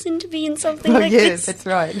chosen to be in something like this. Yes, that's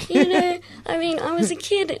right. I mean, I was a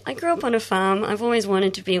kid. I grew up on a farm. I've always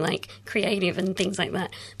wanted to be, like, creative and things like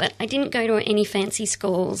that. But I didn't go to any fancy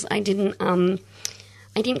schools. I didn't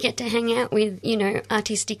get to hang out with,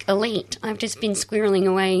 artistic elite. I've just been squirreling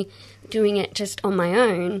away doing it just on my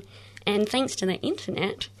own. And thanks to the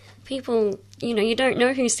internet, people, you don't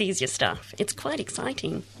know who sees your stuff. It's quite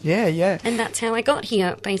exciting. Yeah. And that's how I got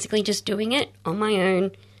here, basically just doing it on my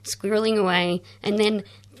own, squirreling away, and then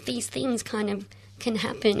these things kind of can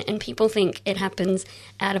happen and people think it happens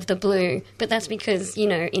out of the blue, but that's because,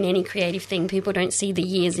 in any creative thing, people don't see the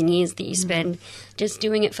years and years that you spend just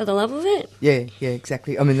doing it for the love of it. Yeah,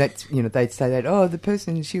 exactly. I mean, that's, they'd say that, the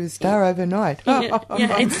person, she was a star overnight. Yeah,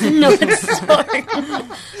 it's not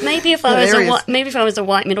so. Maybe if I was a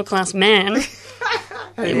white middle class man.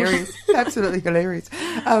 Hilarious. Absolutely hilarious.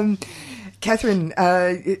 Catherine,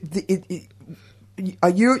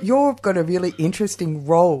 you've got a really interesting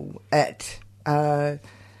role at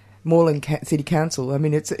Moreland City Council. I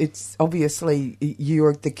mean, it's obviously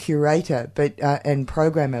you're the curator, but and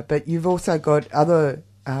programmer, but you've also got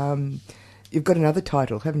you've got another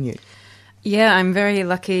title, haven't you? Yeah, I'm very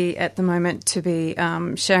lucky at the moment to be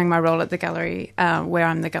sharing my role at the gallery, where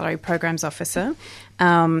I'm the gallery programs officer.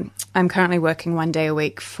 I'm currently working 1 day a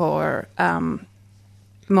week for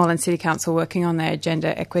Moreland City Council, working on their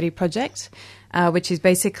gender equity project. which is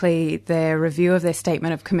basically their review of their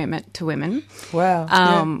statement of commitment to women.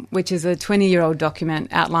 Wow. Which is a 20-year-old document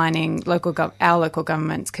outlining our local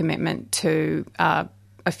government's commitment to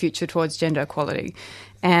a future towards gender equality.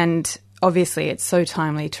 And obviously it's so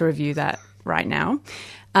timely to review that right now.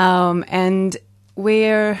 And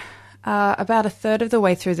we're about a third of the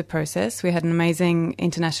way through the process. We had an amazing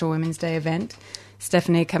International Women's Day event.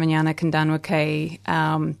 Stephanie Kaminyana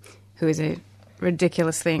Kandanwake, who is a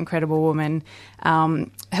ridiculously incredible woman,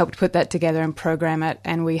 helped put that together and program it.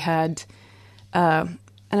 And we had an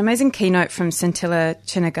amazing keynote from Scintilla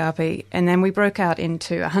Chinagapi, and then we broke out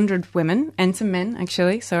into 100 women, and some men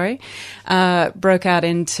actually, broke out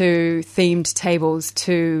into themed tables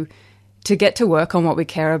to get to work on what we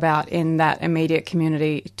care about in that immediate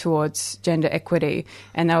community towards gender equity.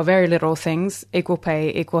 And they were very literal things: equal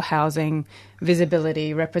pay, equal housing,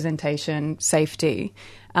 visibility, representation, safety.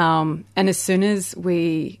 And as soon as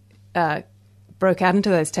we broke out into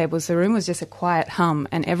those tables, the room was just a quiet hum,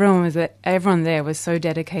 and everyone there was so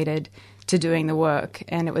dedicated to doing the work,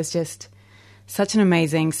 and it was just such an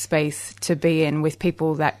amazing space to be in with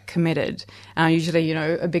people that committed. Usually,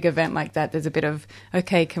 a big event like that, there's a bit of,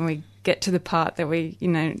 okay, can we get to the part that we,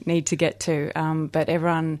 need to get to? But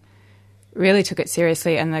everyone really took it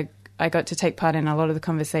seriously, and I got to take part in a lot of the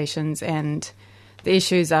conversations, and the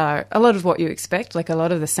issues are a lot of what you expect, like a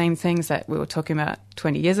lot of the same things that we were talking about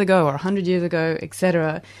 20 years ago or 100 years ago,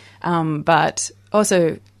 etc. But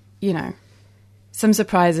also, some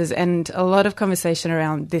surprises and a lot of conversation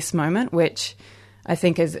around this moment, which I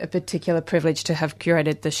think is a particular privilege to have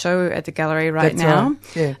curated the show at the gallery right now.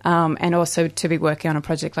 Right. Yeah. And also to be working on a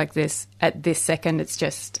project like this at this second. It's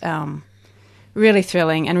just really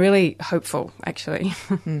thrilling and really hopeful, actually.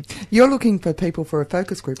 You're looking for people for a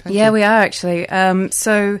focus group, aren't you? Yeah, we are actually.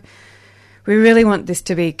 So we really want this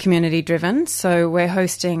to be community driven. So we're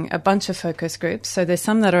hosting a bunch of focus groups. So there's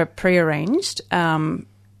some that are pre-arranged.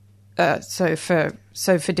 So for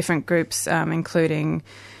different groups, including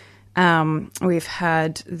we've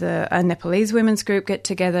had a Nepalese women's group get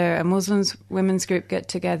together, a Muslim women's group get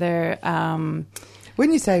together.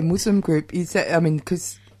 When you say Muslim group, is that,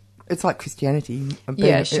 because it's like Christianity.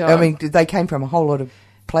 Yeah, sure. They came from a whole lot of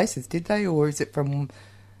places, did they? Or is it from...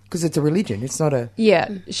 Because it's a religion, it's not a... Yeah,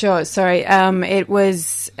 sure. Sorry. It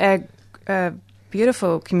was a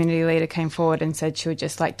beautiful community leader came forward and said she would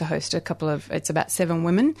just like to host it's about 7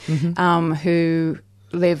 women who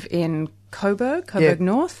live in Coburg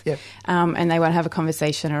North. Yeah. And they want to have a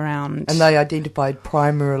conversation around... And they identified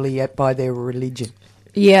primarily by their religion.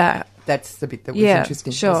 Yeah. That's the bit that was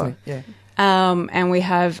interesting, sure. wasn't it? Yeah. And we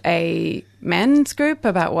have a men's group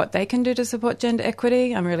about what they can do to support gender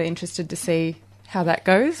equity. I'm really interested to see how that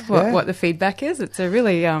goes, what the feedback is. It's a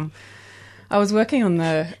really... I was working on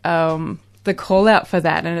the call out for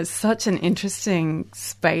that, and it's such an interesting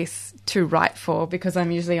space to write for, because I'm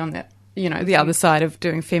usually on the other side of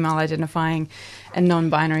doing female identifying and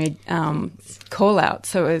non-binary call out.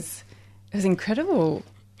 So it was incredible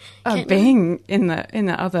being in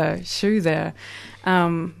the other shoe there.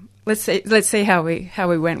 Let's see how we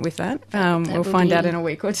went with that. We'll find out in a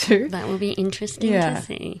week or two. That will be interesting to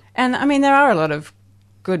see. And there are a lot of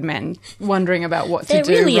good men wondering about what to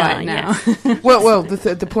do really right now. Yes. well,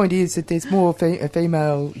 the point is that there's more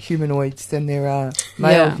female humanoids than there are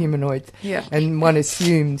male humanoids. Yeah. And one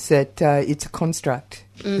assumes that it's a construct,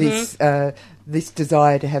 this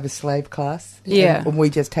desire to have a slave class. Yeah. And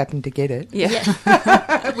we just happen to get it. Yeah.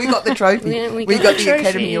 We got the trophy. Yeah, we got the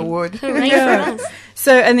Academy Award. Hooray for us.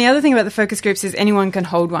 So, and the other thing about the focus groups is anyone can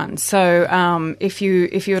hold one. So, if you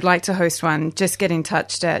would like to host one, just get in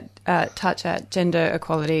touch at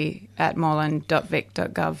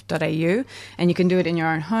genderequality@moreland.vic.gov.au, and you can do it in your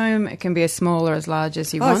own home. It can be as small or as large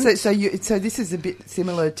as you want. So this is a bit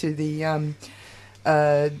similar to the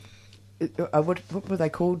what were they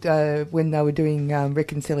called when they were doing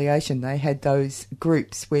reconciliation? They had those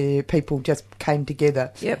groups where people just came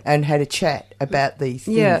together and had a chat about these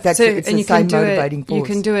things. Yeah, it's the same motivating force. You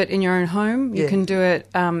can do it in your own home. You can do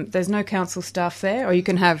it. There's no council staff there, or you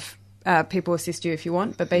can have people assist you if you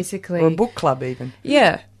want. But basically, or a book club even.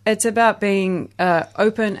 Yeah, it's about being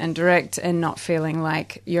open and direct, and not feeling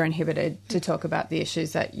like you're inhibited to talk about the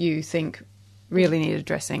issues that you think really need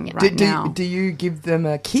addressing now. Do you give them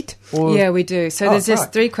a kit? Or? Yeah, we do. So there's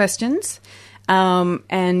just 3 questions.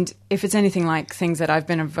 And if it's anything like things that I've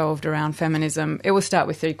been involved around feminism, it will start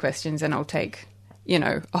with 3 questions, and it'll take,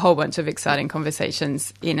 a whole bunch of exciting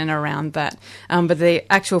conversations in and around that. But the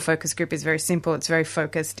actual focus group is very simple. It's very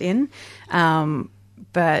focused in.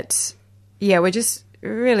 But, yeah, we're just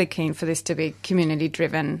really keen for this to be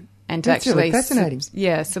community-driven and to That's actually really fascinating.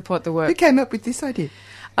 support the work. Who came up with this idea?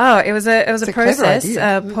 Oh, it was a It's a process.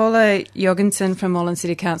 clever idea. Paula Jorgensen from Moreland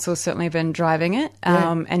City Council has certainly been driving it,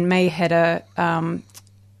 and May Hedder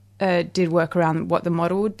did work around what the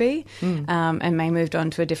model would be, and May moved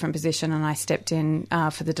on to a different position, and I stepped in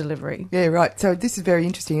for the delivery. Yeah, right. So this is very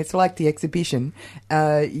interesting. It's like the exhibition.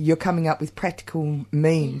 You're coming up with practical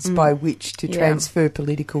means by which to transfer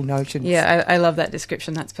political notions. Yeah, I love that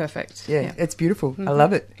description. That's perfect. Yeah, it's beautiful. I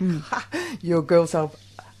love it. Your girls are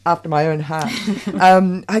after my own heart.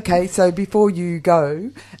 Okay, so before you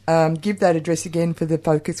go, give that address again for the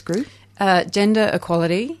focus group. Gender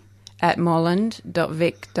equality at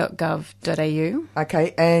moreland.vic.gov.au.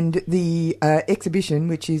 Okay, and the exhibition,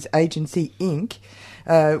 which is Agency Inc.,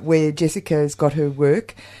 where Jessica's got her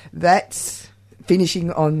work, that's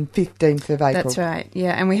finishing on 15th of April. That's right,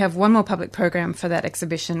 yeah. And we have one more public program for that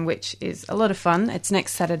exhibition, which is a lot of fun. It's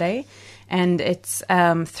next Saturday, and it's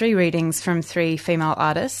 3 readings from 3 female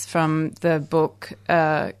artists from the book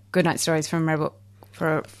Goodnight Stories for Rebel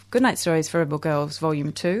Girls,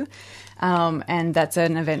 Volume 2. And that's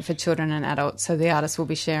an event for children and adults. So the artists will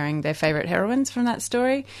be sharing their favourite heroines from that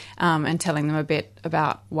story and telling them a bit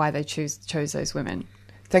about why they chose those women.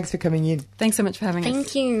 Thanks for coming in. Thanks so much for having us.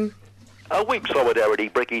 Thank you. A week Solidarity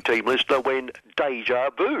Brekkie team listener when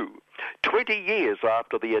deja vu. 20 years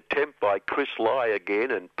after the attempt by Chris Lie again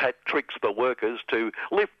and Pat Tricks the workers to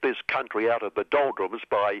lift this country out of the doldrums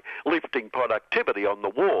by lifting productivity on the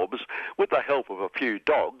wharves with the help of a few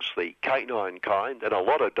dogs, the canine kind, and a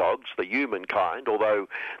lot of dogs, the human kind, although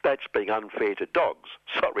that's being unfair to dogs.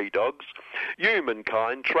 Sorry, dogs.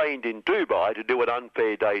 Humankind trained in Dubai to do an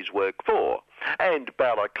unfair day's work for. And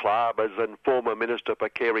balaclavas and former Minister for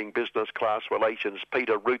Caring Business Class Relations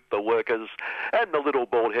Peter Root the workers, and the little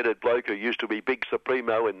bald-headed bloke who used to be Big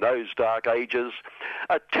Supremo in those dark ages,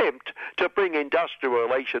 attempt to bring industrial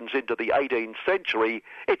relations into the 18th century,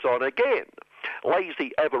 it's on again.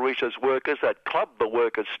 Lazy, avaricious workers at Club the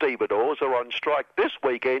Workers stevedores are on strike this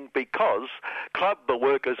weekend because Club the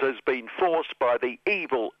Workers has been forced by the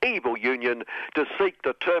evil union to seek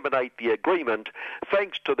to terminate the agreement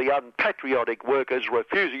thanks to the unpatriotic workers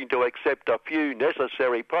refusing to accept a few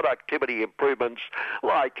necessary productivity improvements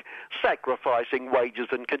like sacrificing wages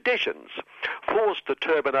and conditions. Forced to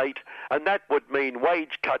terminate, and that would mean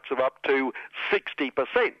wage cuts of up to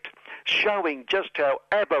 60%. Showing just how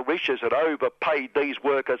avaricious and overpaid these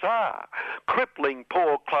workers are, crippling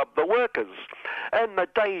poor Club the Workers. And the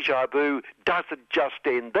deja vu doesn't just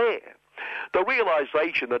end there. The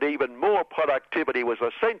realisation that even more productivity was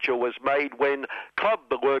essential was made when Club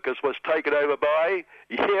the Workers was taken over by,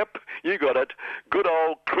 yep, you got it, good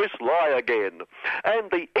old Chris Lie again.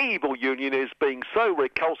 And the evil union is being so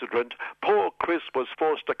recalcitrant, poor Chris was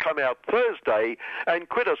forced to come out Thursday and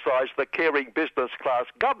criticise the caring business class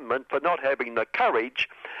government for not having the courage.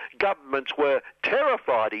 Governments were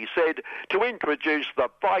terrified, he said, to introduce the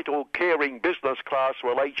vital caring business class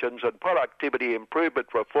relations and productivity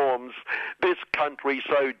improvement reforms this country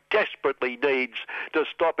so desperately needs to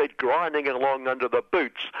stop it grinding along under the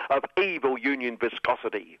boots of evil union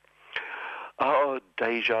viscosity. Oh,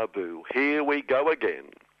 deja vu. Here we go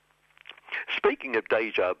again. Speaking of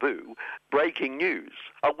deja vu, breaking news.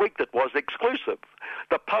 A week that was exclusive.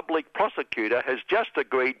 The public prosecutor has just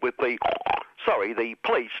agreed with the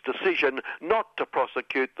police decision not to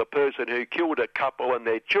prosecute the person who killed a couple and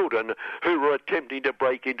their children who were attempting to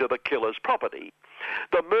break into the killer's property.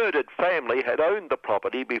 The murdered family had owned the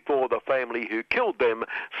property before the family who killed them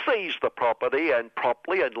seized the property and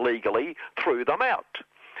properly and legally threw them out.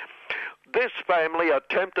 This family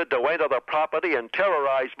attempted to enter the property and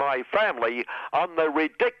terrorise my family on the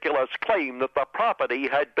ridiculous claim that the property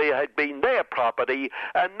had been their property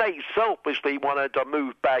and they selfishly wanted to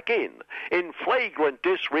move back in flagrant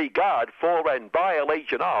disregard for and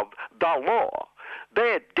violation of the law.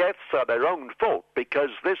 Their deaths are their own fault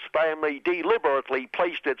because this family deliberately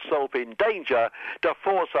placed itself in danger to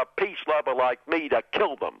force a peace lover like me to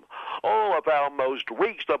kill them. All of our most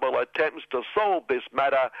reasonable attempts to solve this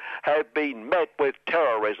matter have been met with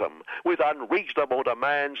terrorism, with unreasonable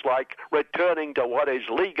demands like returning to what is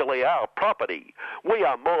legally our property. We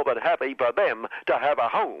are more than happy for them to have a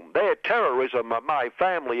home. Their terrorism of my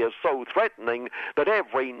family is so threatening that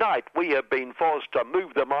every night we have been forced to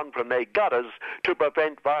move them on from their gutters to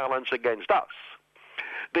prevent violence against us.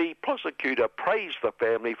 The prosecutor praised the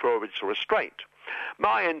family for its restraint.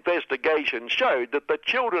 My investigation showed that the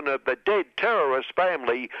children of the dead terrorist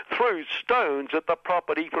family threw stones at the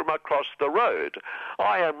property from across the road.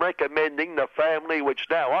 I am recommending the family which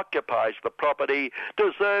now occupies the property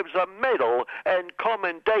deserves a medal and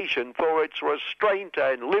commendation for its restraint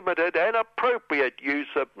and limited and appropriate use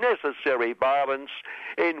of necessary violence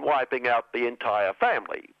in wiping out the entire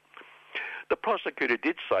family. The prosecutor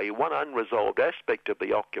did say one unresolved aspect of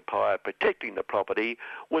the occupier protecting the property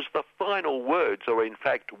was the final words, or in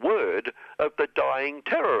fact word, of the dying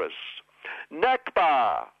terrorists.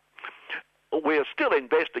 Nakba! We're still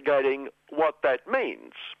investigating what that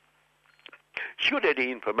means. Should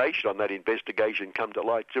any information on that investigation come to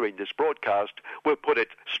light during this broadcast, we'll put it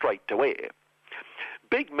straight to air.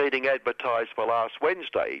 Big meeting advertised for last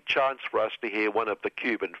Wednesday, chance for us to hear one of the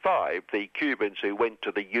Cuban Five, the Cubans who went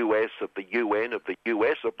to the US of the UN of the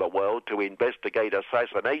US of the world to investigate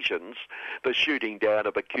assassinations, the shooting down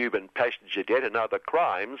of a Cuban passenger jet and other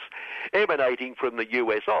crimes, emanating from the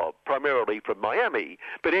US of, primarily from Miami,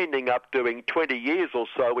 but ending up doing 20 years or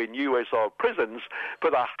so in US of prisons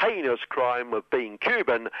for the heinous crime of being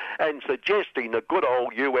Cuban and suggesting the good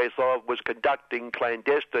old US of was conducting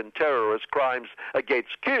clandestine terrorist crimes against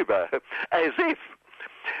Cuba, as if.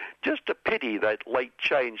 Just a pity that late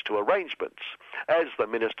change to arrangements. As the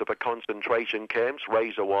Minister for Concentration Camps,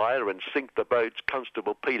 Razor Wire and Sink the Boats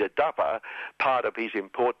Constable Peter Duffer, part of his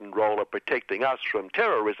important role of protecting us from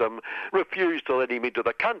terrorism, refused to let him into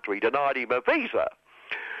the country, denied him a visa.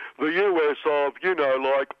 The US of,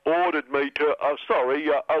 ordered me to,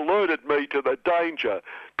 alerted me to the danger,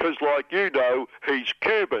 because, he's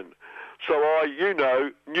Cuban. So I,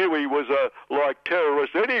 knew he was a,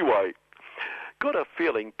 terrorist anyway. Got a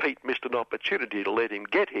feeling Pete missed an opportunity to let him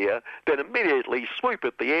get here, then immediately swoop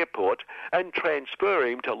at the airport and transfer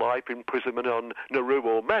him to life imprisonment on Nauru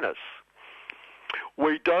or Manus.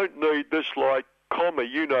 We don't need this,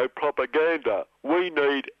 propaganda. We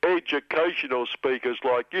need educational speakers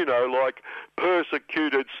like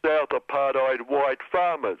persecuted South Apartheid white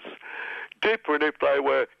farmers. Different if they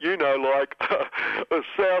were, a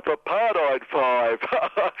South Apartheid Five.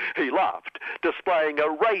 He laughed, displaying a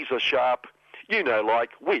razor-sharp,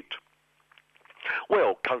 wit.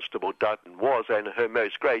 Well, Constable Dutton was, and Her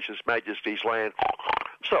Most Gracious Majesty's land,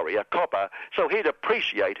 a copper, so he'd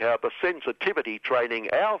appreciate how the sensitivity training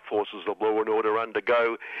our forces of law and order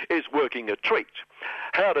undergo is working a treat.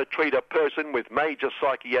 How to treat a person with major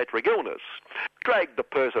psychiatric illness. Drag the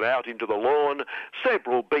person out into the lawn,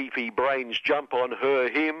 several beefy brains jump on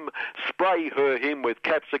him, spray him with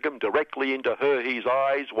capsicum directly into his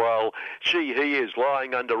eyes while he is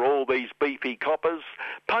lying under all these beefy coppers,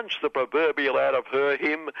 punch the proverbial out of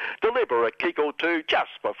him, deliver a kick or two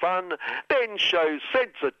just for fun, then show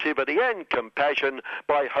sensitivity and compassion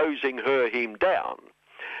by hosing him down.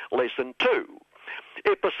 Lesson 2.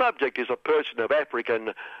 If the subject is a person of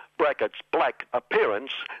African (black)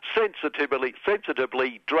 appearance, sensitively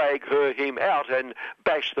drag him out and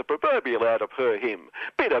bash the proverbial out of him.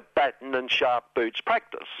 Bit of baton and sharp boots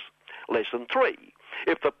practice. Lesson 3.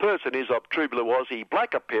 If the person is of true blue Aussie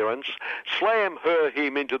black appearance, slam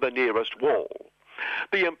him into the nearest wall.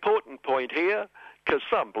 The important point here, because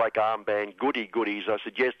some black armband goodies are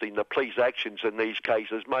suggesting the police actions in these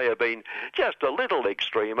cases may have been just a little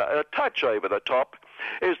extreme, a touch over the top,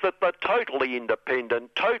 is that the totally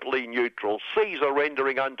independent, totally neutral Caesar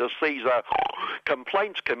rendering under Caesar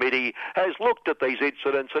Complaints Committee has looked at these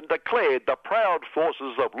incidents and declared the proud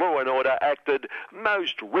forces of law and order acted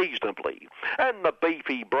most reasonably. And the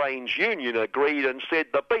Beefy Brains Union agreed and said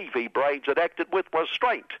the Beefy Brains had acted with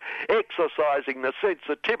restraint, exercising the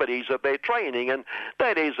sensitivities of their training, and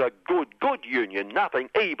that is a good union, nothing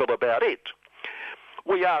evil about it.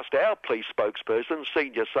 We asked our police spokesperson,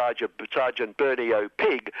 Senior Sergeant Bernie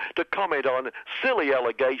O'Pig, to comment on silly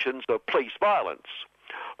allegations of police violence.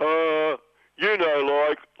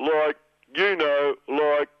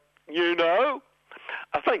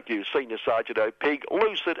 Thank you, Senior Sergeant O'Pig,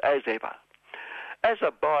 lucid as ever. As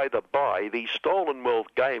a by-the-by, the Stolen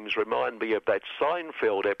Wealth Games remind me of that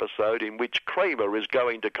Seinfeld episode in which Kramer is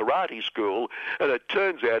going to karate school and it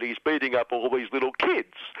turns out he's beating up all these little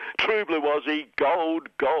kids. True blue Aussie, gold,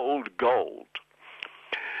 gold, gold.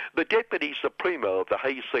 The Deputy Supremo of the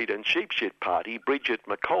Hayseed and Sheepshit Party, Bridget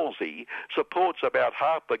McColsey, supports about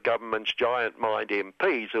half the government's giant mind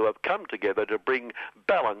MPs who have come together to bring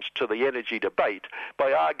balance to the energy debate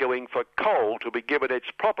by arguing for coal to be given its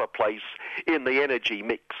proper place in the energy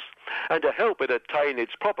mix. And to help it attain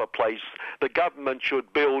its proper place, the government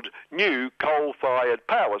should build new coal-fired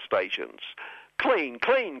power stations.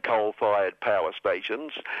 clean coal-fired power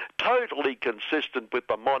stations, totally consistent with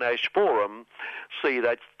the Monash Forum. See,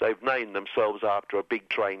 they've named themselves after a big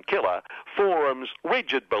train killer. Forum's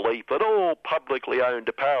rigid belief that all publicly owned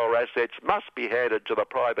power assets must be handed to the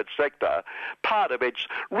private sector. Part of its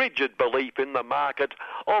rigid belief in the market,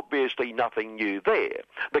 obviously nothing new there.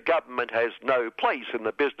 The government has no place in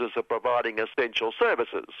the business of providing essential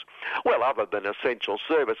services. Well, other than essential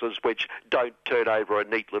services which don't turn over a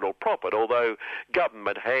neat little profit, although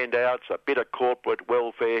government handouts, a bit of corporate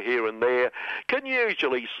welfare here and there, can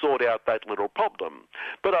usually sort out that little problem.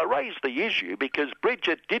 But I raise the issue because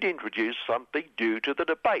Bridget did introduce something new to the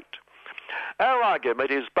debate. Our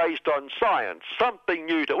argument is based on science, something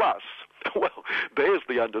new to us. Well, there's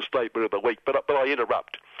the understatement of the week, but I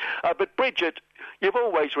interrupt. But Bridget, you've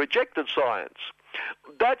always rejected science.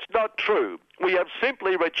 That's not true. We have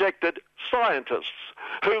simply rejected scientists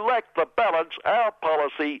who lack the balance our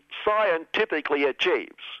policy scientifically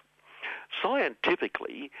achieves.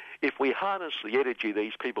 Scientifically, if we harness the energy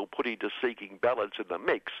these people put into seeking balance in the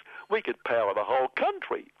mix, we could power the whole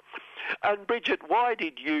country. And Bridget, why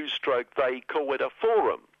did they call it a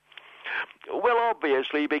forum? Well,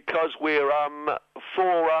 obviously because we're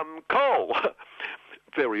for coal.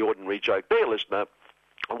 Very ordinary joke there, listener.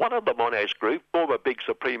 One of the Monash group, former Big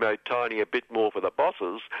Supremo Tiny a bit more for the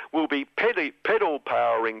bosses, will be pedal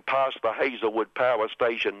powering past the Hazelwood Power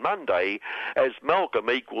Station Monday as Malcolm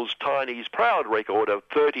equals Tiny's proud record of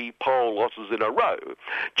 30 poll losses in a row.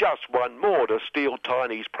 Just one more to steal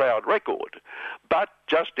Tiny's proud record. But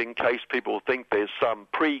just in case people think there's some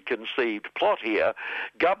preconceived plot here,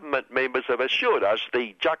 government members have assured us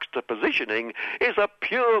the juxtapositioning is a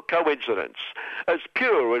pure coincidence, as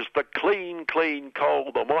pure as the clean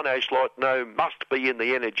coal the Monash lot know must be in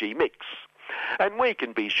the energy mix. And we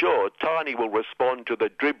can be sure Tiny will respond to the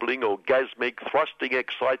dribbling, orgasmic, thrusting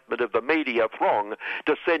excitement of the media throng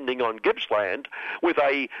descending on Gippsland with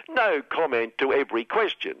a no comment to every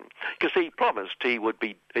question, because he promised he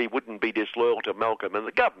wouldn't be disloyal to Malcolm and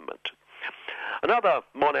the government. Another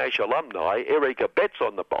Monash alumni, Erica Betts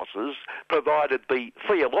on the bosses, provided the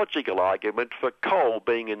theological argument for coal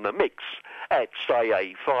being in the mix at, say,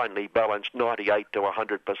 a finely balanced 98 to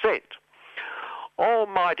 100%.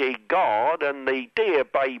 Almighty God and the dear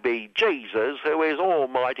baby Jesus, who is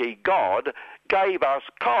Almighty God, gave us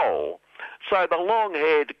coal. So the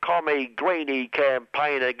long-haired commie-greenie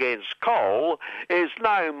campaign against coal is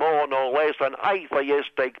no more nor less an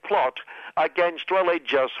atheistic plot against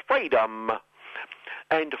religious freedom.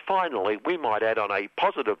 And finally, we might add on a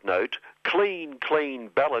positive note, clean,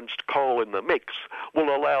 balanced coal in the mix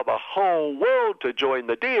will allow the whole world to join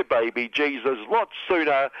the dear baby Jesus lots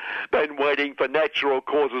sooner than waiting for natural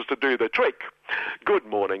causes to do the trick. Good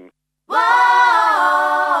morning.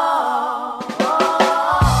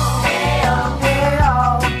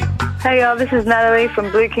 Hey y'all, this is Natalie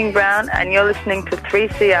from Blue King Brown and you're listening to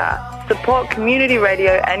 3CR. Support community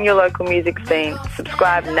radio and your local music scene.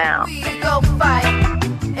 Subscribe now.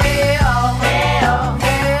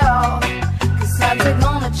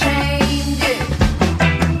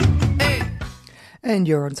 And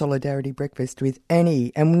you're on Solidarity Breakfast with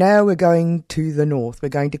Annie. And now we're going to the north. We're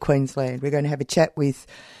going to Queensland. We're going to have a chat with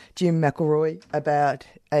Jim McElroy about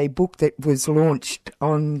a book that was launched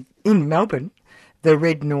in Melbourne, The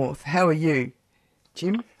Red North. How are you,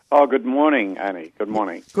 Jim? Oh, good morning, Annie. Good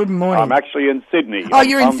morning. Good morning. I'm actually in Sydney. Oh,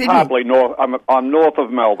 you're in Sydney. Hardly north. I'm north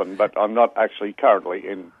of Melbourne, but I'm not actually currently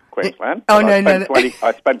in Queensland. Oh, no.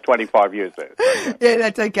 I spent 25 years there. So, yeah,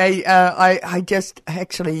 that's okay. I just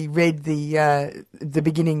actually read the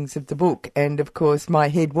beginnings of the book, and of course my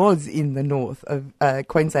head was in the north of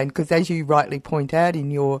Queensland, because as you rightly point out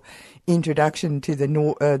in your introduction to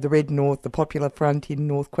the Red North, the Popular Front in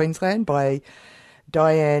North Queensland by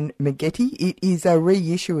Diane Maggette, it is a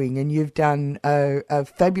reissuing, and you've done a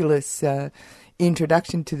fabulous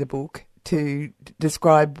introduction to the book to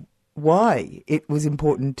describe why it was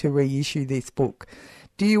important to reissue this book.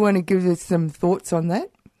 Do you want to give us some thoughts on that?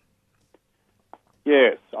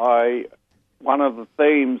 Yes, one of the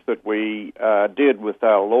themes that we did with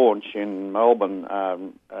our launch in Melbourne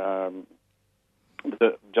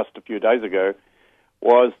just a few days ago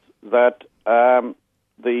was that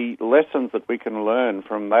the lessons that we can learn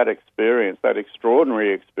from that experience, that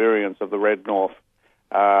extraordinary experience of the Red North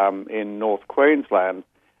in North Queensland,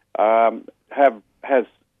 has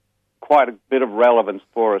quite a bit of relevance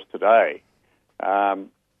for us today.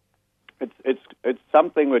 It's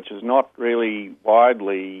something which is not really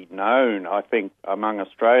widely known, I think, among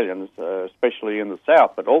Australians, especially in the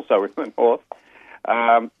south, but also in the north,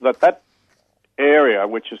 that area,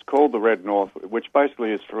 which is called the Red North, which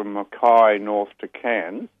basically is from Mackay north to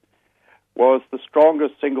Cairns, was the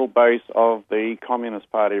strongest single base of the Communist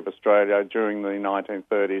Party of Australia during the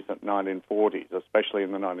 1930s and 1940s, especially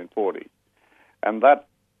in the 1940s. And that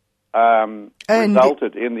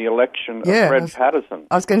resulted in the election of Fred Patterson.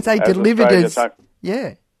 I was going to say, delivered as...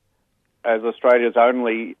 as Australia's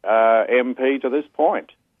only MP to this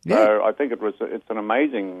point. Yeah. So I think it's an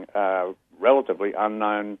amazing, relatively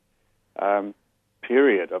unknown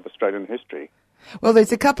period of Australian history. Well,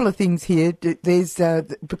 there's a couple of things here. There's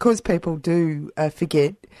because people do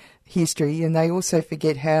forget history, and they also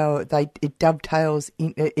forget how it dovetails.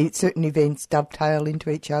 Certain events dovetail into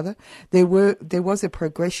each other. There was a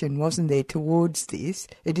progression, wasn't there, towards this?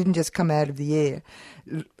 It didn't just come out of the air.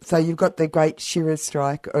 So you've got the Great Shearers'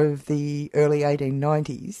 Strike of the early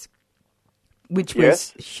 1890s, which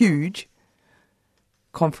was huge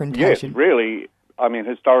confrontation. Yes, really. I mean,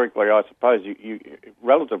 historically, I suppose, you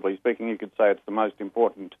relatively speaking, you could say it's the most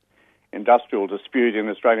important industrial dispute in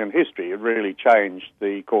Australian history. It really changed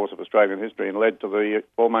the course of Australian history and led to the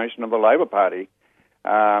formation of the Labor Party,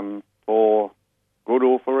 for good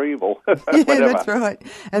or for evil. Yeah, that's right.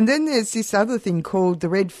 And then there's this other thing called the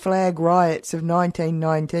Red Flag Riots of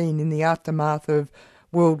 1919 in the aftermath of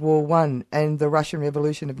World War I and the Russian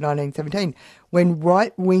Revolution of 1917, when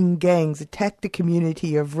right-wing gangs attacked a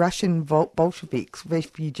community of Russian Bolsheviks,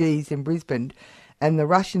 refugees in Brisbane, and the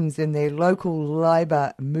Russians and their local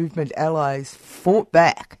Labour movement allies fought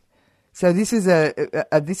back. So this is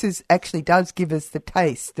actually does give us the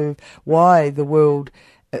taste of why the world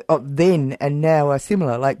then and now are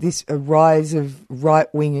similar, like this a rise of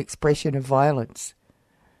right-wing expression of violence.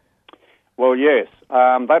 Well, yes,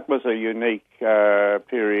 that was a unique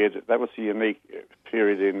period. That was a unique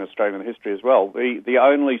period in Australian history as well. The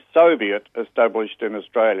only Soviet established in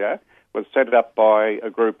Australia was set up by a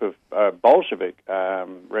group of Bolshevik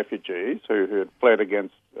refugees who had fled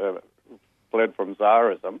from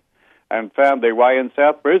Tsarism and found their way in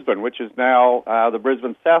South Brisbane, which is now the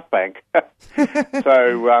Brisbane South Bank.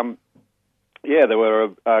 So, there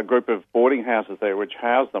were a group of boarding houses there which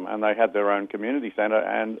housed them, and they had their own community centre,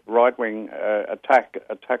 and right-wing attack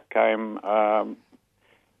came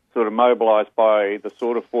sort of mobilised by the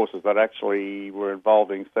sort of forces that actually were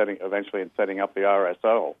involved in eventually in setting up the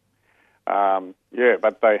RSL.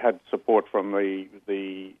 But they had support from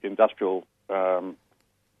the industrial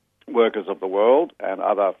workers of the world and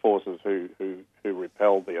other forces who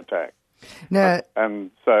repelled the attack. Now,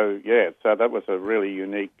 so that was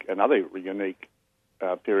another unique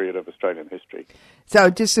period of Australian history. So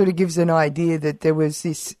it just sort of gives an idea that there was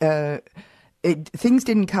this. Things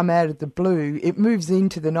didn't come out of the blue. It moves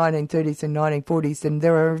into the 1930s and 1940s, and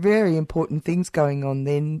there are very important things going on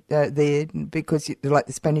then there because, like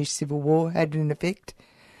the Spanish Civil War had an effect.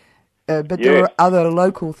 But there were other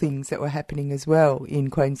local things that were happening as well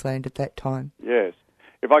in Queensland at that time. Yes.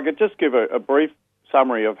 If I could just give a brief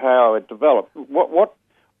summary of how it developed.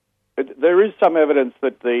 There is some evidence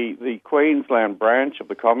that the Queensland branch of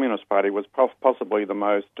the Communist Party was possibly the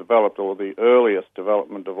most developed or the earliest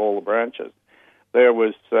development of all the branches. There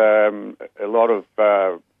was a lot of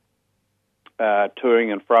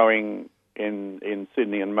toing and froing in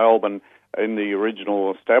Sydney and Melbourne in the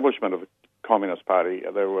original establishment of the Communist Party.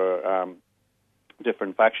 There were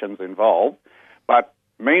different factions involved, but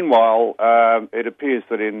meanwhile, it appears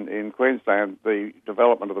that in Queensland, the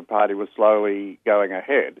development of the party was slowly going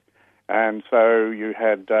ahead. And so you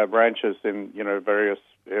had branches in, various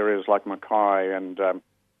areas like Mackay and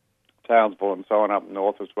Townsville and so on up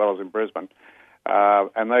north, as well as in Brisbane.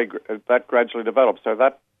 And that gradually developed. So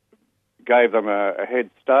that gave them a head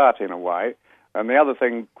start in a way. And the other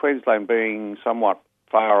thing, Queensland being somewhat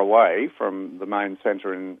far away from the main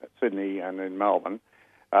centre in Sydney and in Melbourne,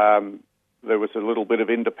 there was a little bit of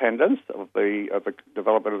independence of the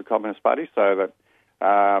development of the Communist Party, so that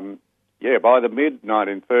by the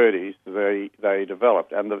mid-1930s they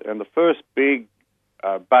developed, and the first big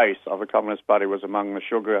base of the Communist Party was among the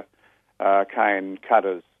sugar cane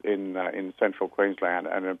cutters in central Queensland,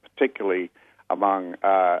 and particularly among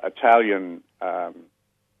Italian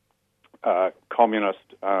communist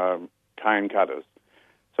cane cutters.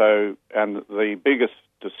 So, and the biggest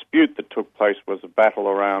dispute that took place was a battle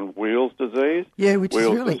around Weil's disease. Yeah, which is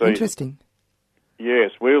really interesting.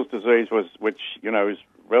 Yes, Weil's disease which is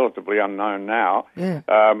relatively unknown now,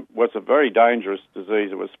 was a very dangerous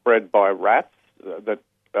disease. It was spread by rats that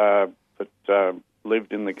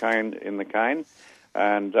lived in the cane,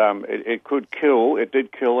 and it could kill. It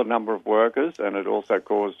did kill a number of workers, and it also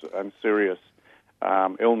caused serious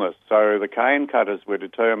illness. So the cane cutters were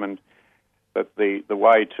determined that the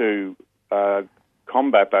way to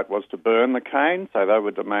combat that was to burn the cane. So they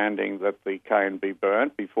were demanding that the cane be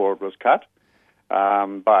burnt before it was cut.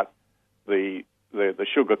 But the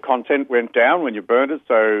sugar content went down when you burned it,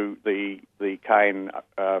 so the cane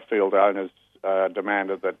field owners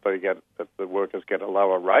demanded that the workers get a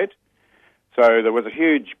lower rate. So there was a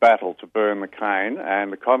huge battle to burn the cane,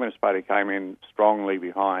 and the Communist Party came in strongly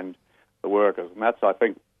behind the workers, and that's, I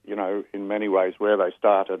think, in many ways where they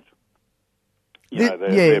started.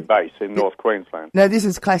 Their base in North Queensland. No, this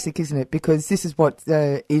is classic, isn't it? Because this is what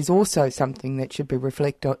is also something that should be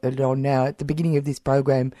reflected on now. At the beginning of this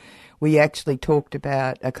program, we actually talked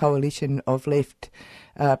about a coalition of left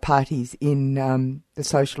parties in the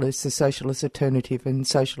Socialist Alternative and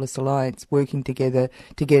Socialist Alliance working together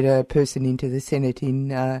to get a person into the Senate in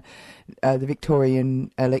the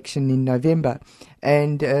Victorian election in November.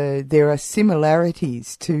 And there are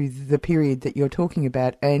similarities to the period that you're talking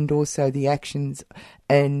about, and also the actions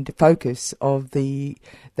and focus of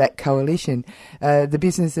that coalition. The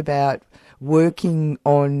business about working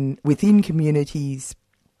within communities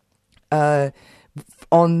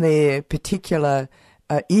on their particular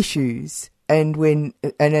issues, and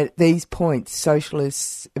at these points,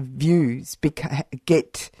 socialist views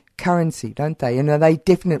get currency, don't they? And they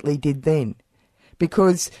definitely did then,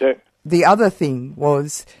 because the other thing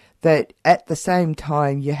was that at the same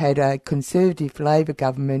time you had a Conservative Labor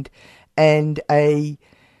government and a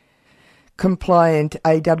compliant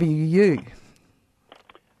AWU.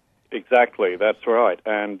 Exactly, that's right,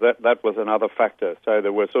 and that was another factor. So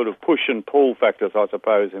there were sort of push and pull factors, I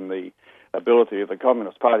suppose, in the ability of the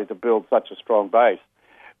Communist Party to build such a strong base.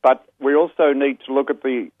 But we also need to look at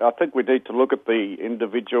the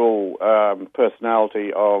individual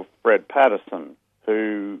personality of Fred Patterson,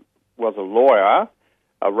 who was a lawyer,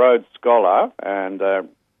 a Rhodes Scholar, and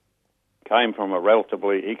came from a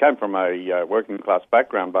working class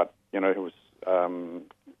background, but he was from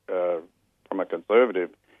a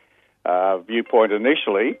conservative viewpoint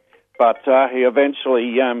initially, but he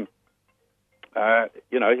eventually,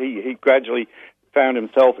 he gradually found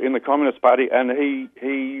himself in the Communist Party, and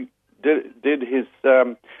he did his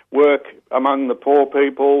work among the poor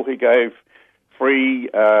people. He gave free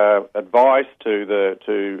advice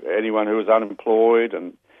to anyone who was unemployed,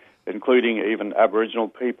 and including even Aboriginal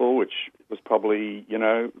people, which was probably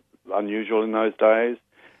unusual in those days.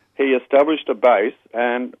 He established a base,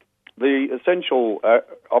 and the essential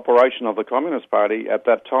operation of the Communist Party at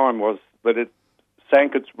that time was that it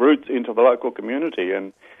sank its roots into the local community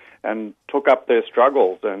and took up their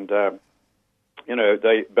struggles. And but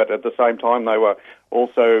at the same time they were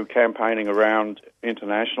also campaigning around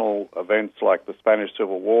international events like the Spanish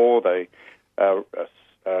Civil War. They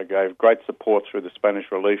gave great support through the Spanish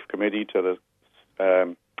Relief Committee to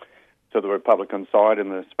the Republican side in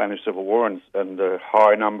the Spanish Civil War, and a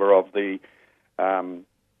high number of the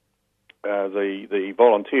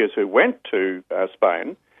volunteers who went to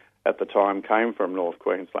Spain at the time came from North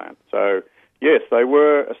Queensland. So, yes, they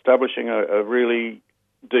were establishing a really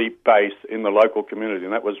deep base in the local community,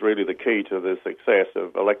 and that was really the key to the success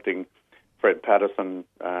of electing Fred Patterson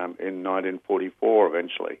in 1944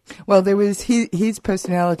 eventually. Well, there was his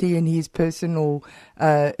personality and his personal,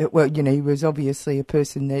 he was obviously a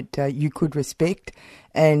person that you could respect,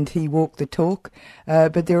 and he walked the talk.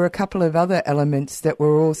 But there were a couple of other elements that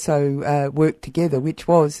were also worked together, which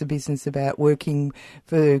was the business about working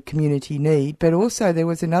for community need. But also there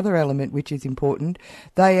was another element which is important.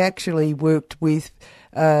 They actually worked with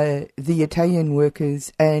the Italian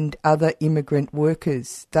workers and other immigrant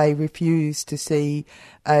workers. They refused to see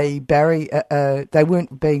a barrier. They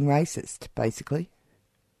weren't being racist, basically.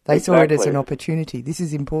 They saw it as an opportunity. This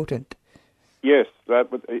is important. Yes,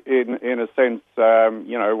 that was, in a sense,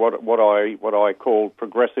 what I call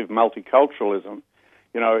progressive multiculturalism.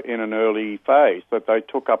 In an early phase, that they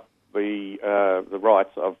took up the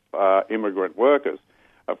rights of immigrant workers.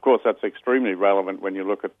 Of course, that's extremely relevant when you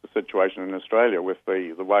look at the situation in Australia with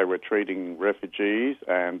the way we're treating refugees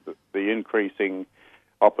and the increasing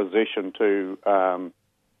opposition to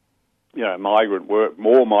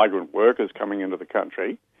more migrant workers coming into the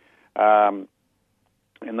country.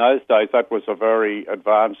 In those days, that was a very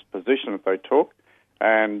advanced position that they took,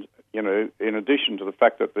 and in addition to the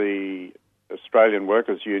fact that the Australian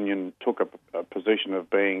Workers' Union took a position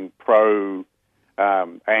of being pro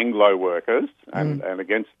Anglo workers and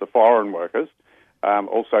against the foreign workers.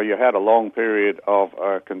 Also, you had a long period of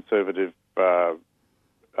conservative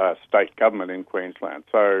state government in Queensland.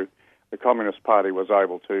 So the Communist Party was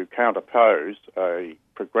able to counterpose a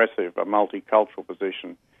progressive, a multicultural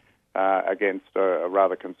position against a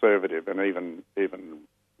rather conservative and even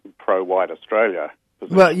pro-white Australia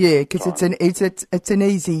position. Well, yeah, because it's an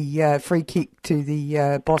easy free kick to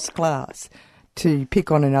the boss class to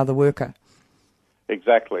pick on another worker.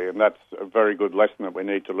 Exactly, and that's a very good lesson that we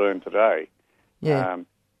need to learn today. Yeah.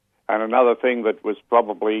 And another thing that was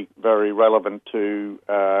probably very relevant to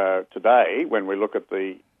today, when we look at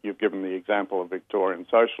you've given the example of Victorian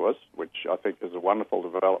socialists, which I think is a wonderful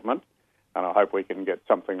development, and I hope we can get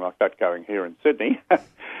something like that going here in Sydney.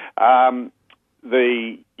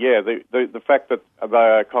 The fact that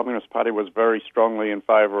the Communist Party was very strongly in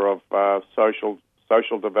favour of social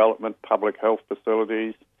development, public health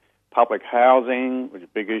facilities, public housing, which is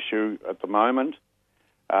a big issue at the moment.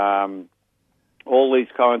 All these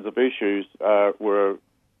kinds of issues were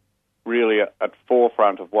really at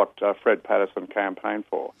forefront of what Fred Patterson campaigned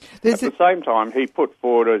for. At the same time, he put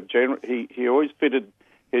forward he always fitted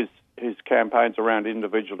his campaigns around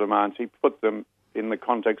individual demands. He put them in the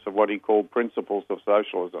context of what he called principles of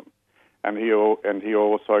socialism, and he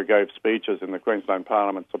also gave speeches in the Queensland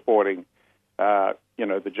Parliament supporting the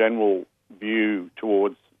general view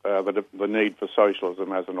towards the need for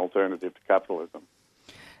socialism as an alternative to capitalism.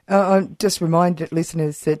 Just remind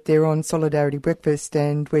listeners that they're on Solidarity Breakfast,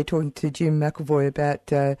 and we're talking to Jim McElroy about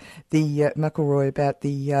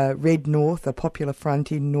the Red North, a popular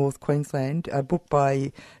front in North Queensland, a book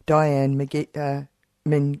by Diane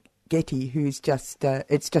Mengetti, who's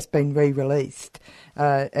it's just been re-released,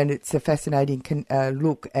 and it's a fascinating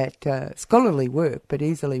look at scholarly work, but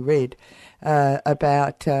easily read,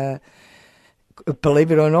 about.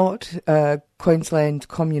 Believe it or not, Queensland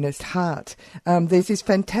communist heart. There's this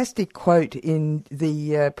fantastic quote in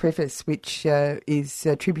the preface which is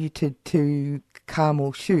attributed to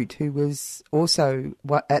Carmel Shute, who was also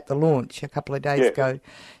at the launch a couple of days ago.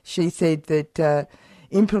 She said that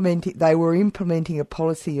they were implementing a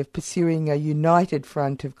policy of pursuing a united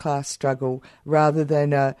front of class struggle rather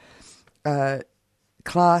than a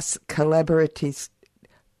class collaborative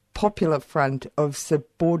popular front of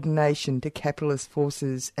subordination to capitalist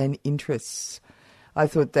forces and interests. I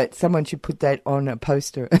thought that someone should put that on a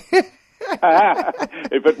poster. If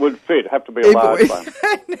it would fit, have to be a large one.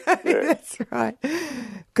 That's right.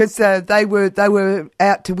 Because they were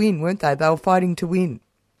out to win, weren't they? They were fighting to win.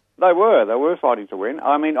 They were fighting to win.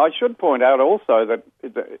 I mean, I should point out also that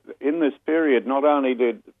in this period, not only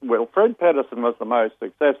Fred Patterson was the most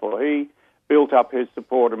successful. He built up his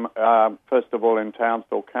support, first of all, in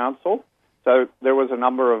Townsville Council. So there was a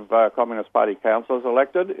number of Communist Party councillors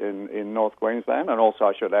elected in North Queensland, and also,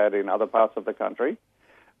 I should add, in other parts of the country.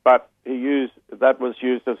 But that was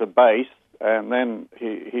used as a base, and then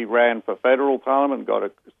he ran for federal parliament, got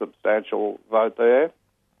a substantial vote there,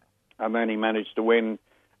 and then he managed to win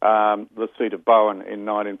the seat of Bowen in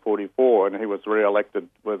 1944, and he was re-elected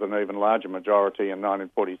with an even larger majority in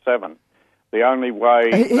 1947. The only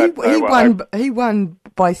way he won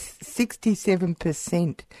by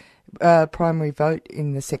 67% primary vote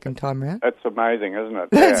in the second time round. That's amazing, isn't it?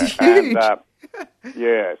 That's huge. And,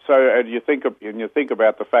 so you think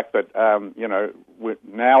about the fact that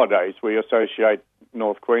nowadays we associate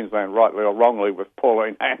North Queensland, rightly or wrongly, with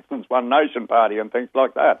Pauline Hanson's One Nation Party and things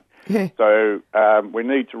like that. Yeah. So we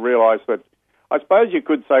need to realise that. I suppose you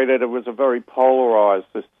could say that it was a very polarised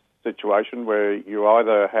situation where you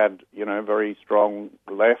either had, very strong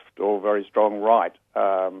left or very strong right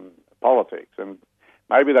politics, and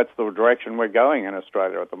maybe that's the direction we're going in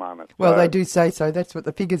Australia at the moment. Well, they do say so. That's what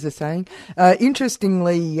the figures are saying.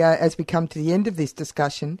 Interestingly, as we come to the end of this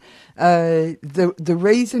discussion, the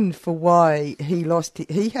reason for why he lost,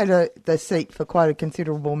 he had the seat for quite a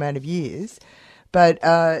considerable amount of years. But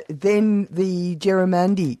then the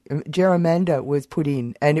gerrymander was put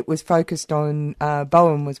in, and it was focused on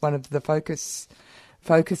Bowen was one of the focus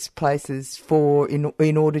places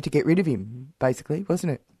in order to get rid of him, basically,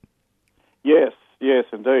 wasn't it? Yes,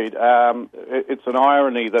 indeed. It's an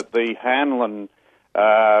irony that the Hanlon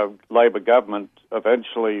Labor government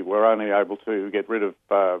eventually were only able to get rid of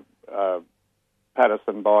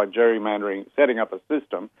Patterson by gerrymandering, setting up a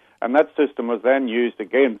system. And that system was then used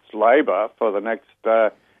against Labor for the next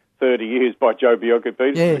 30 years by Joh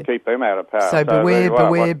Bjelke-Petersen to keep them out of power. So beware.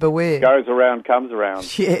 Goes around, comes around.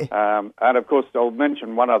 Yeah. And of course, I'll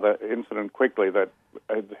mention one other incident quickly, that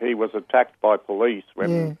he was attacked by police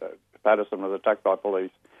when Patterson was attacked by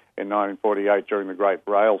police in 1948 during the Great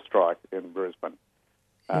Rail Strike in Brisbane.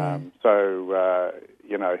 It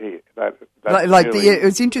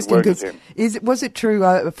was interesting because was it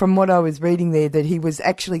true from what I was reading there that he was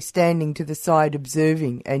actually standing to the side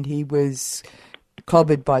observing and he was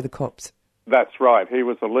clobbered by the cops? That's right. He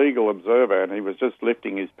was a legal observer and he was just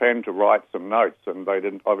lifting his pen to write some notes, and they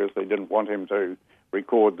obviously didn't want him to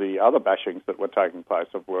record the other bashings that were taking place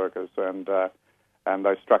of workers, and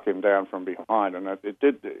they struck him down from behind, and it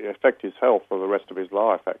did affect his health for the rest of his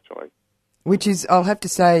life, actually. Which is, I'll have to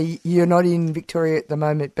say, you're not in Victoria at the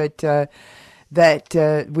moment, but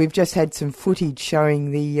that we've just had some footage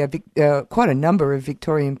showing the quite a number of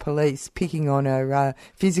Victorian police picking on a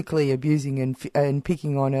physically abusing and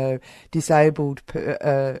picking on a disabled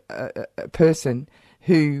person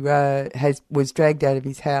who was dragged out of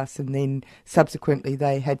his house, and then subsequently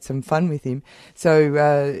they had some fun with him.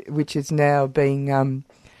 So, which is now being,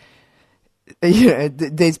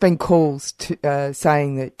 there's been calls to,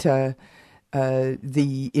 saying that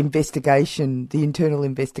the internal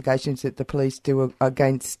investigations that the police do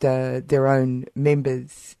against their own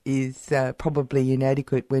members is probably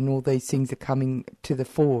inadequate when all these things are coming to the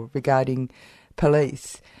fore regarding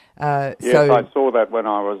police. Yes, I saw that when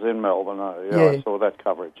I was in Melbourne. I saw that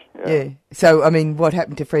coverage. Yeah. So, I mean, what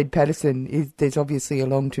happened to Fred Patterson is there's obviously a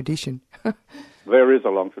long tradition. There is a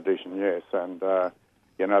long tradition, yes, and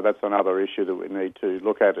that's another issue that we need to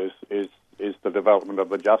look at is the development of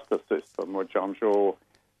the justice system, which I'm sure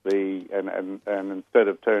and instead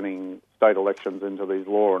of turning state elections into these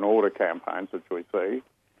law and order campaigns, which we see,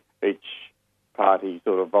 each party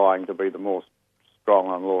sort of vying to be the more strong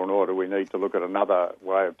on law and order, we need to look at another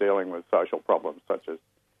way of dealing with social problems such as.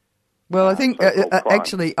 Well, I think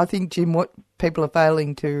actually, Jim, what people are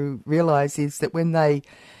failing to realise is that when they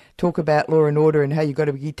talk about law and order and how you've got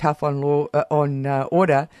to be tough on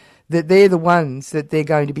order, that they're the ones that they're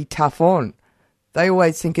going to be tough on. They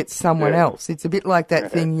always think it's someone else. It's a bit like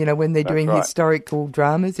that thing, when they're doing historical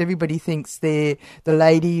dramas. Everybody thinks they're the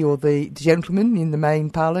lady or the gentleman in the main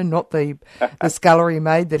parlour, not the scullery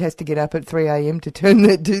maid that has to get up at 3 a.m. to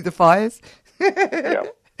do the fires.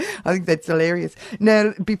 I think that's hilarious.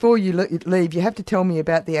 Now, before you leave, you have to tell me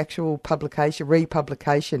about the actual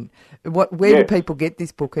republication. Where do people get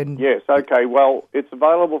this book? Yes, okay. Well, it's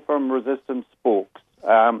available from Resistance Books.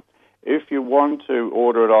 If you want to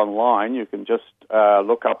order it online, you can just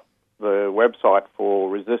look up the website for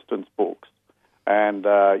Resistance Books, and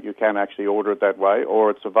you can actually order it that way, or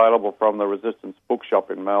it's available from the Resistance Bookshop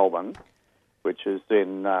in Melbourne, which is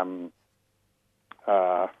in...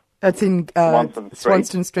 that's in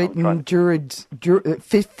Swanston Street and Druid's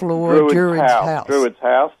 5th floor, Druid's house. Druid's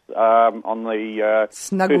house, on the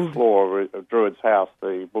 5th floor of Druid's house,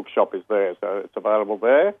 the bookshop is there, so it's available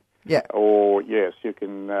there. Yeah. Or, yes, you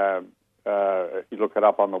can you look it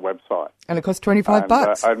up on the website. And it costs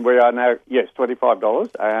 $25. And we are now,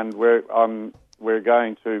 $25, and we're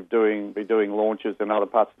going to be doing launches in other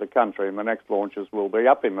parts of the country, and the next launches will be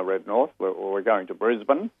up in the Red North. We're going to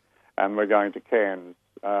Brisbane, and we're going to Cairns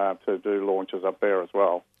to do launches up there as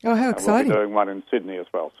well. Oh, how exciting. We'll be doing one in Sydney as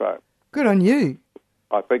well. So good on you.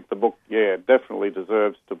 I think the book, definitely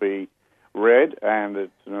deserves to be read, and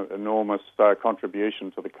it's an enormous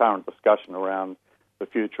contribution to the current discussion around the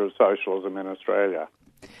future of socialism in Australia.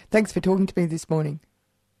 Thanks for talking to me this morning.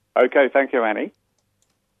 Okay, thank you, Annie.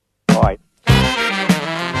 Bye.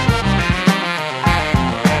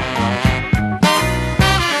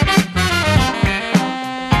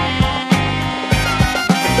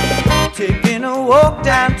 Taking a walk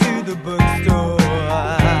down to the bookstore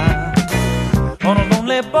on a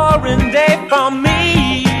lonely, boring day for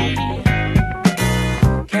me.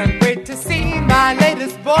 Can't wait to see my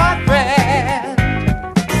latest boyfriend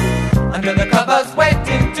under the covers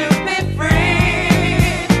waiting to be free.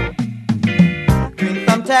 Green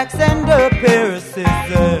thumbtacks and a pair of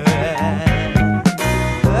scissors.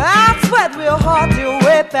 I sweat real hard till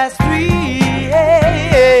way past 3.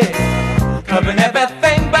 Covering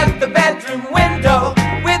everything but the bedroom window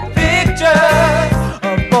with pictures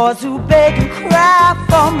of boys who beg and cry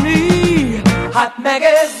for me. Hot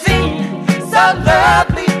magazine, so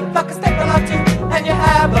lovely, fuck a staple or two, and you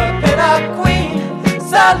have a pin-up queen.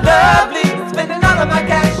 So lovely, spending all of my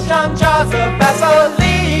cash on jars of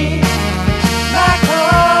Vaseline. My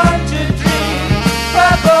country dream,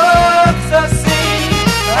 for books a scene,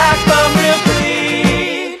 I come real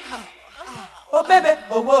clean. Oh baby,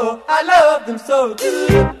 oh whoa, I love them so.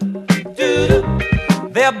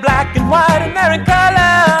 They're black and white and they're in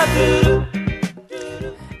colour.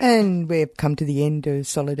 And we've come to the end of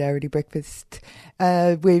Solidarity Breakfast.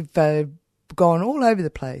 We've gone all over the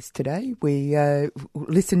place today. We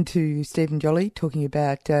listened to Stephen Jolly talking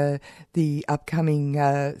about the upcoming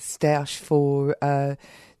stoush for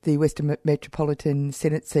the Western Metropolitan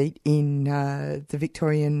Senate seat in the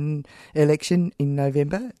Victorian election in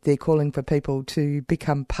November. They're calling for people to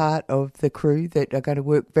become part of the crew that are going to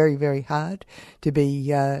work very, very hard to be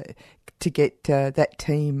to get that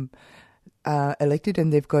team elected,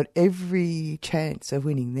 and they've got every chance of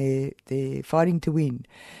winning. They're fighting to win.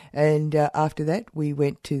 And after that, we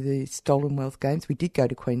went to the Stolen Wealth Games. We did go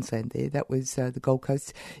to Queensland there. That was the Gold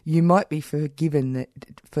Coast. You might be forgiven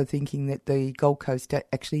for thinking that the Gold Coast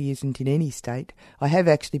actually isn't in any state. I have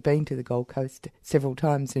actually been to the Gold Coast several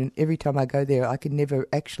times, and every time I go there, I can never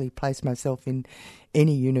actually place myself in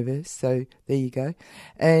any universe. So there you go.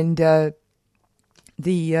 And after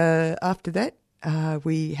that,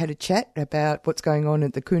 we had a chat about what's going on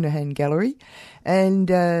at the Coonahan Gallery,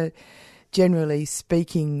 and generally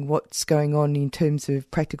speaking, what's going on in terms of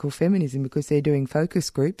practical feminism, because they're doing focus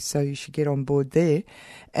groups, so you should get on board there.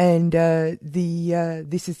 And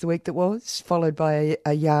This Is the Week That Was, followed by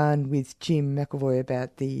a yarn with Jim McElroy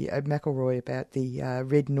about the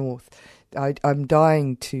Red North. I'm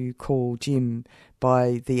dying to call Jim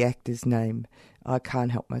by the actor's name. I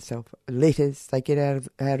can't help myself. Letters, they get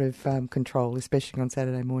out of control, especially on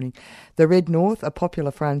Saturday morning. The Red North, a popular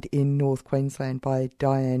front in North Queensland by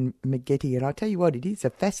Diane McGetty. And I tell you what, it is a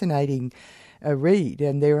fascinating read,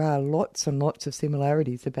 and there are lots and lots of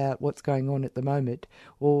similarities about what's going on at the moment.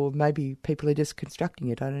 Or maybe people are just constructing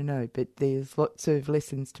it, I don't know. But there's lots of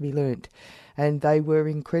lessons to be learnt. And they were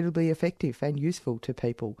incredibly effective and useful to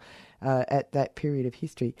people at that period of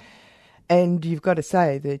history. And you've got to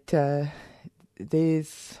say that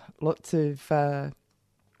there's lots of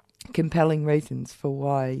compelling reasons for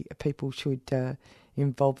why people should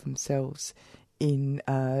involve themselves in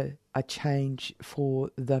a change for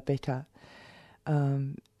the better.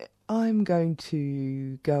 I'm going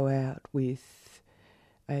to go out with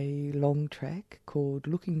a long track called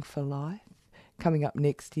Looking for Life. Coming up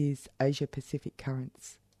next is Asia Pacific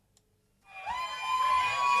Currents.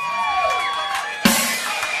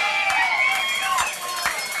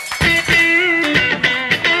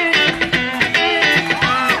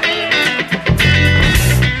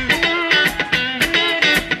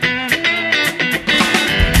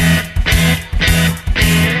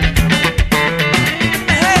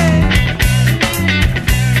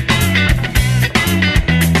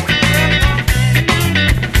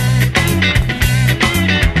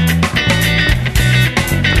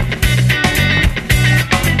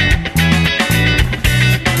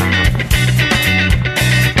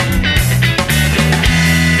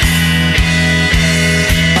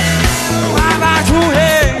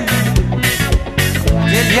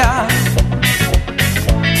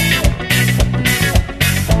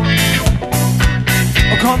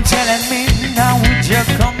 Come telling me now, would you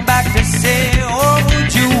come back to say, or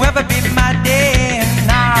would you ever be my day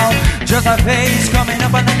now? Just a face coming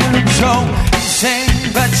up and then you look so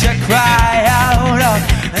insane, but you cry out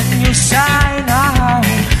and you sign out.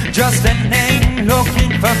 Just a name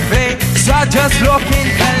looking for face, or just looking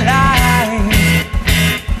for life.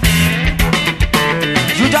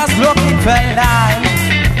 You just looking for life.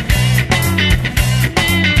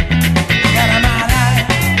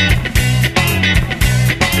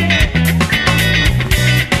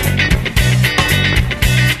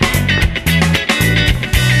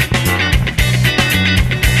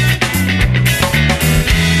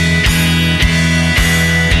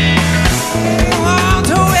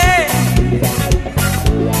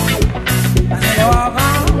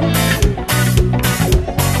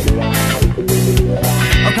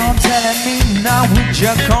 Would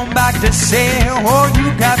you come back to say, oh,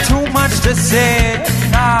 you got too much to say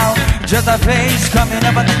now? Just a face coming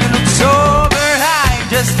up and then you look sober high,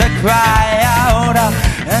 just to cry out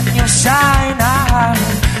and you sign out.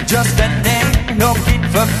 Just a name looking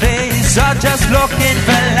for face, or just looking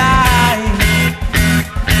for life.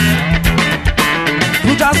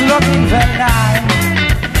 You just looking for life.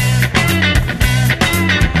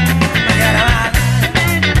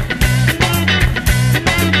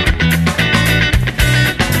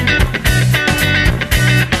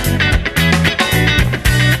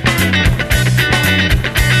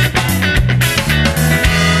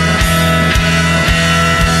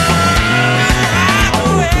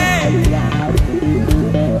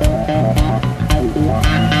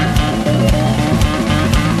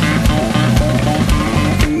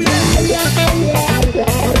 Yeah.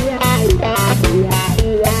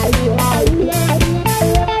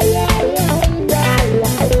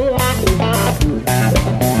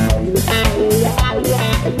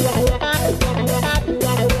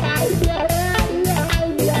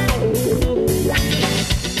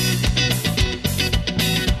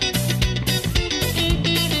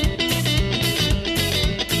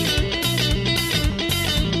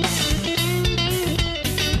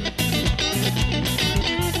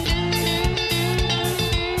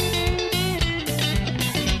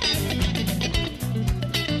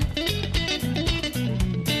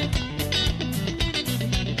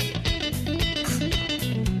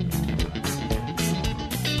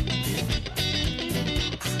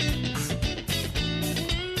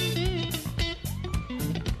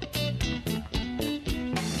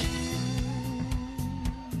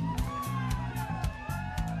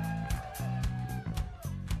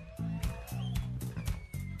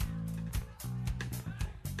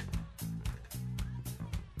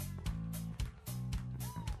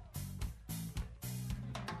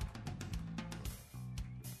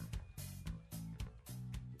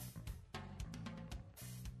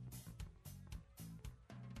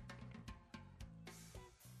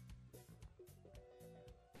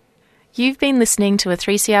 You've been listening to a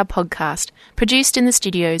 3CR podcast produced in the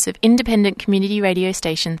studios of independent community radio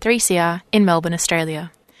station 3CR in Melbourne,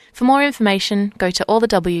 Australia. For more information, go to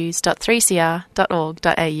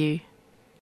allthews.3cr.org.au.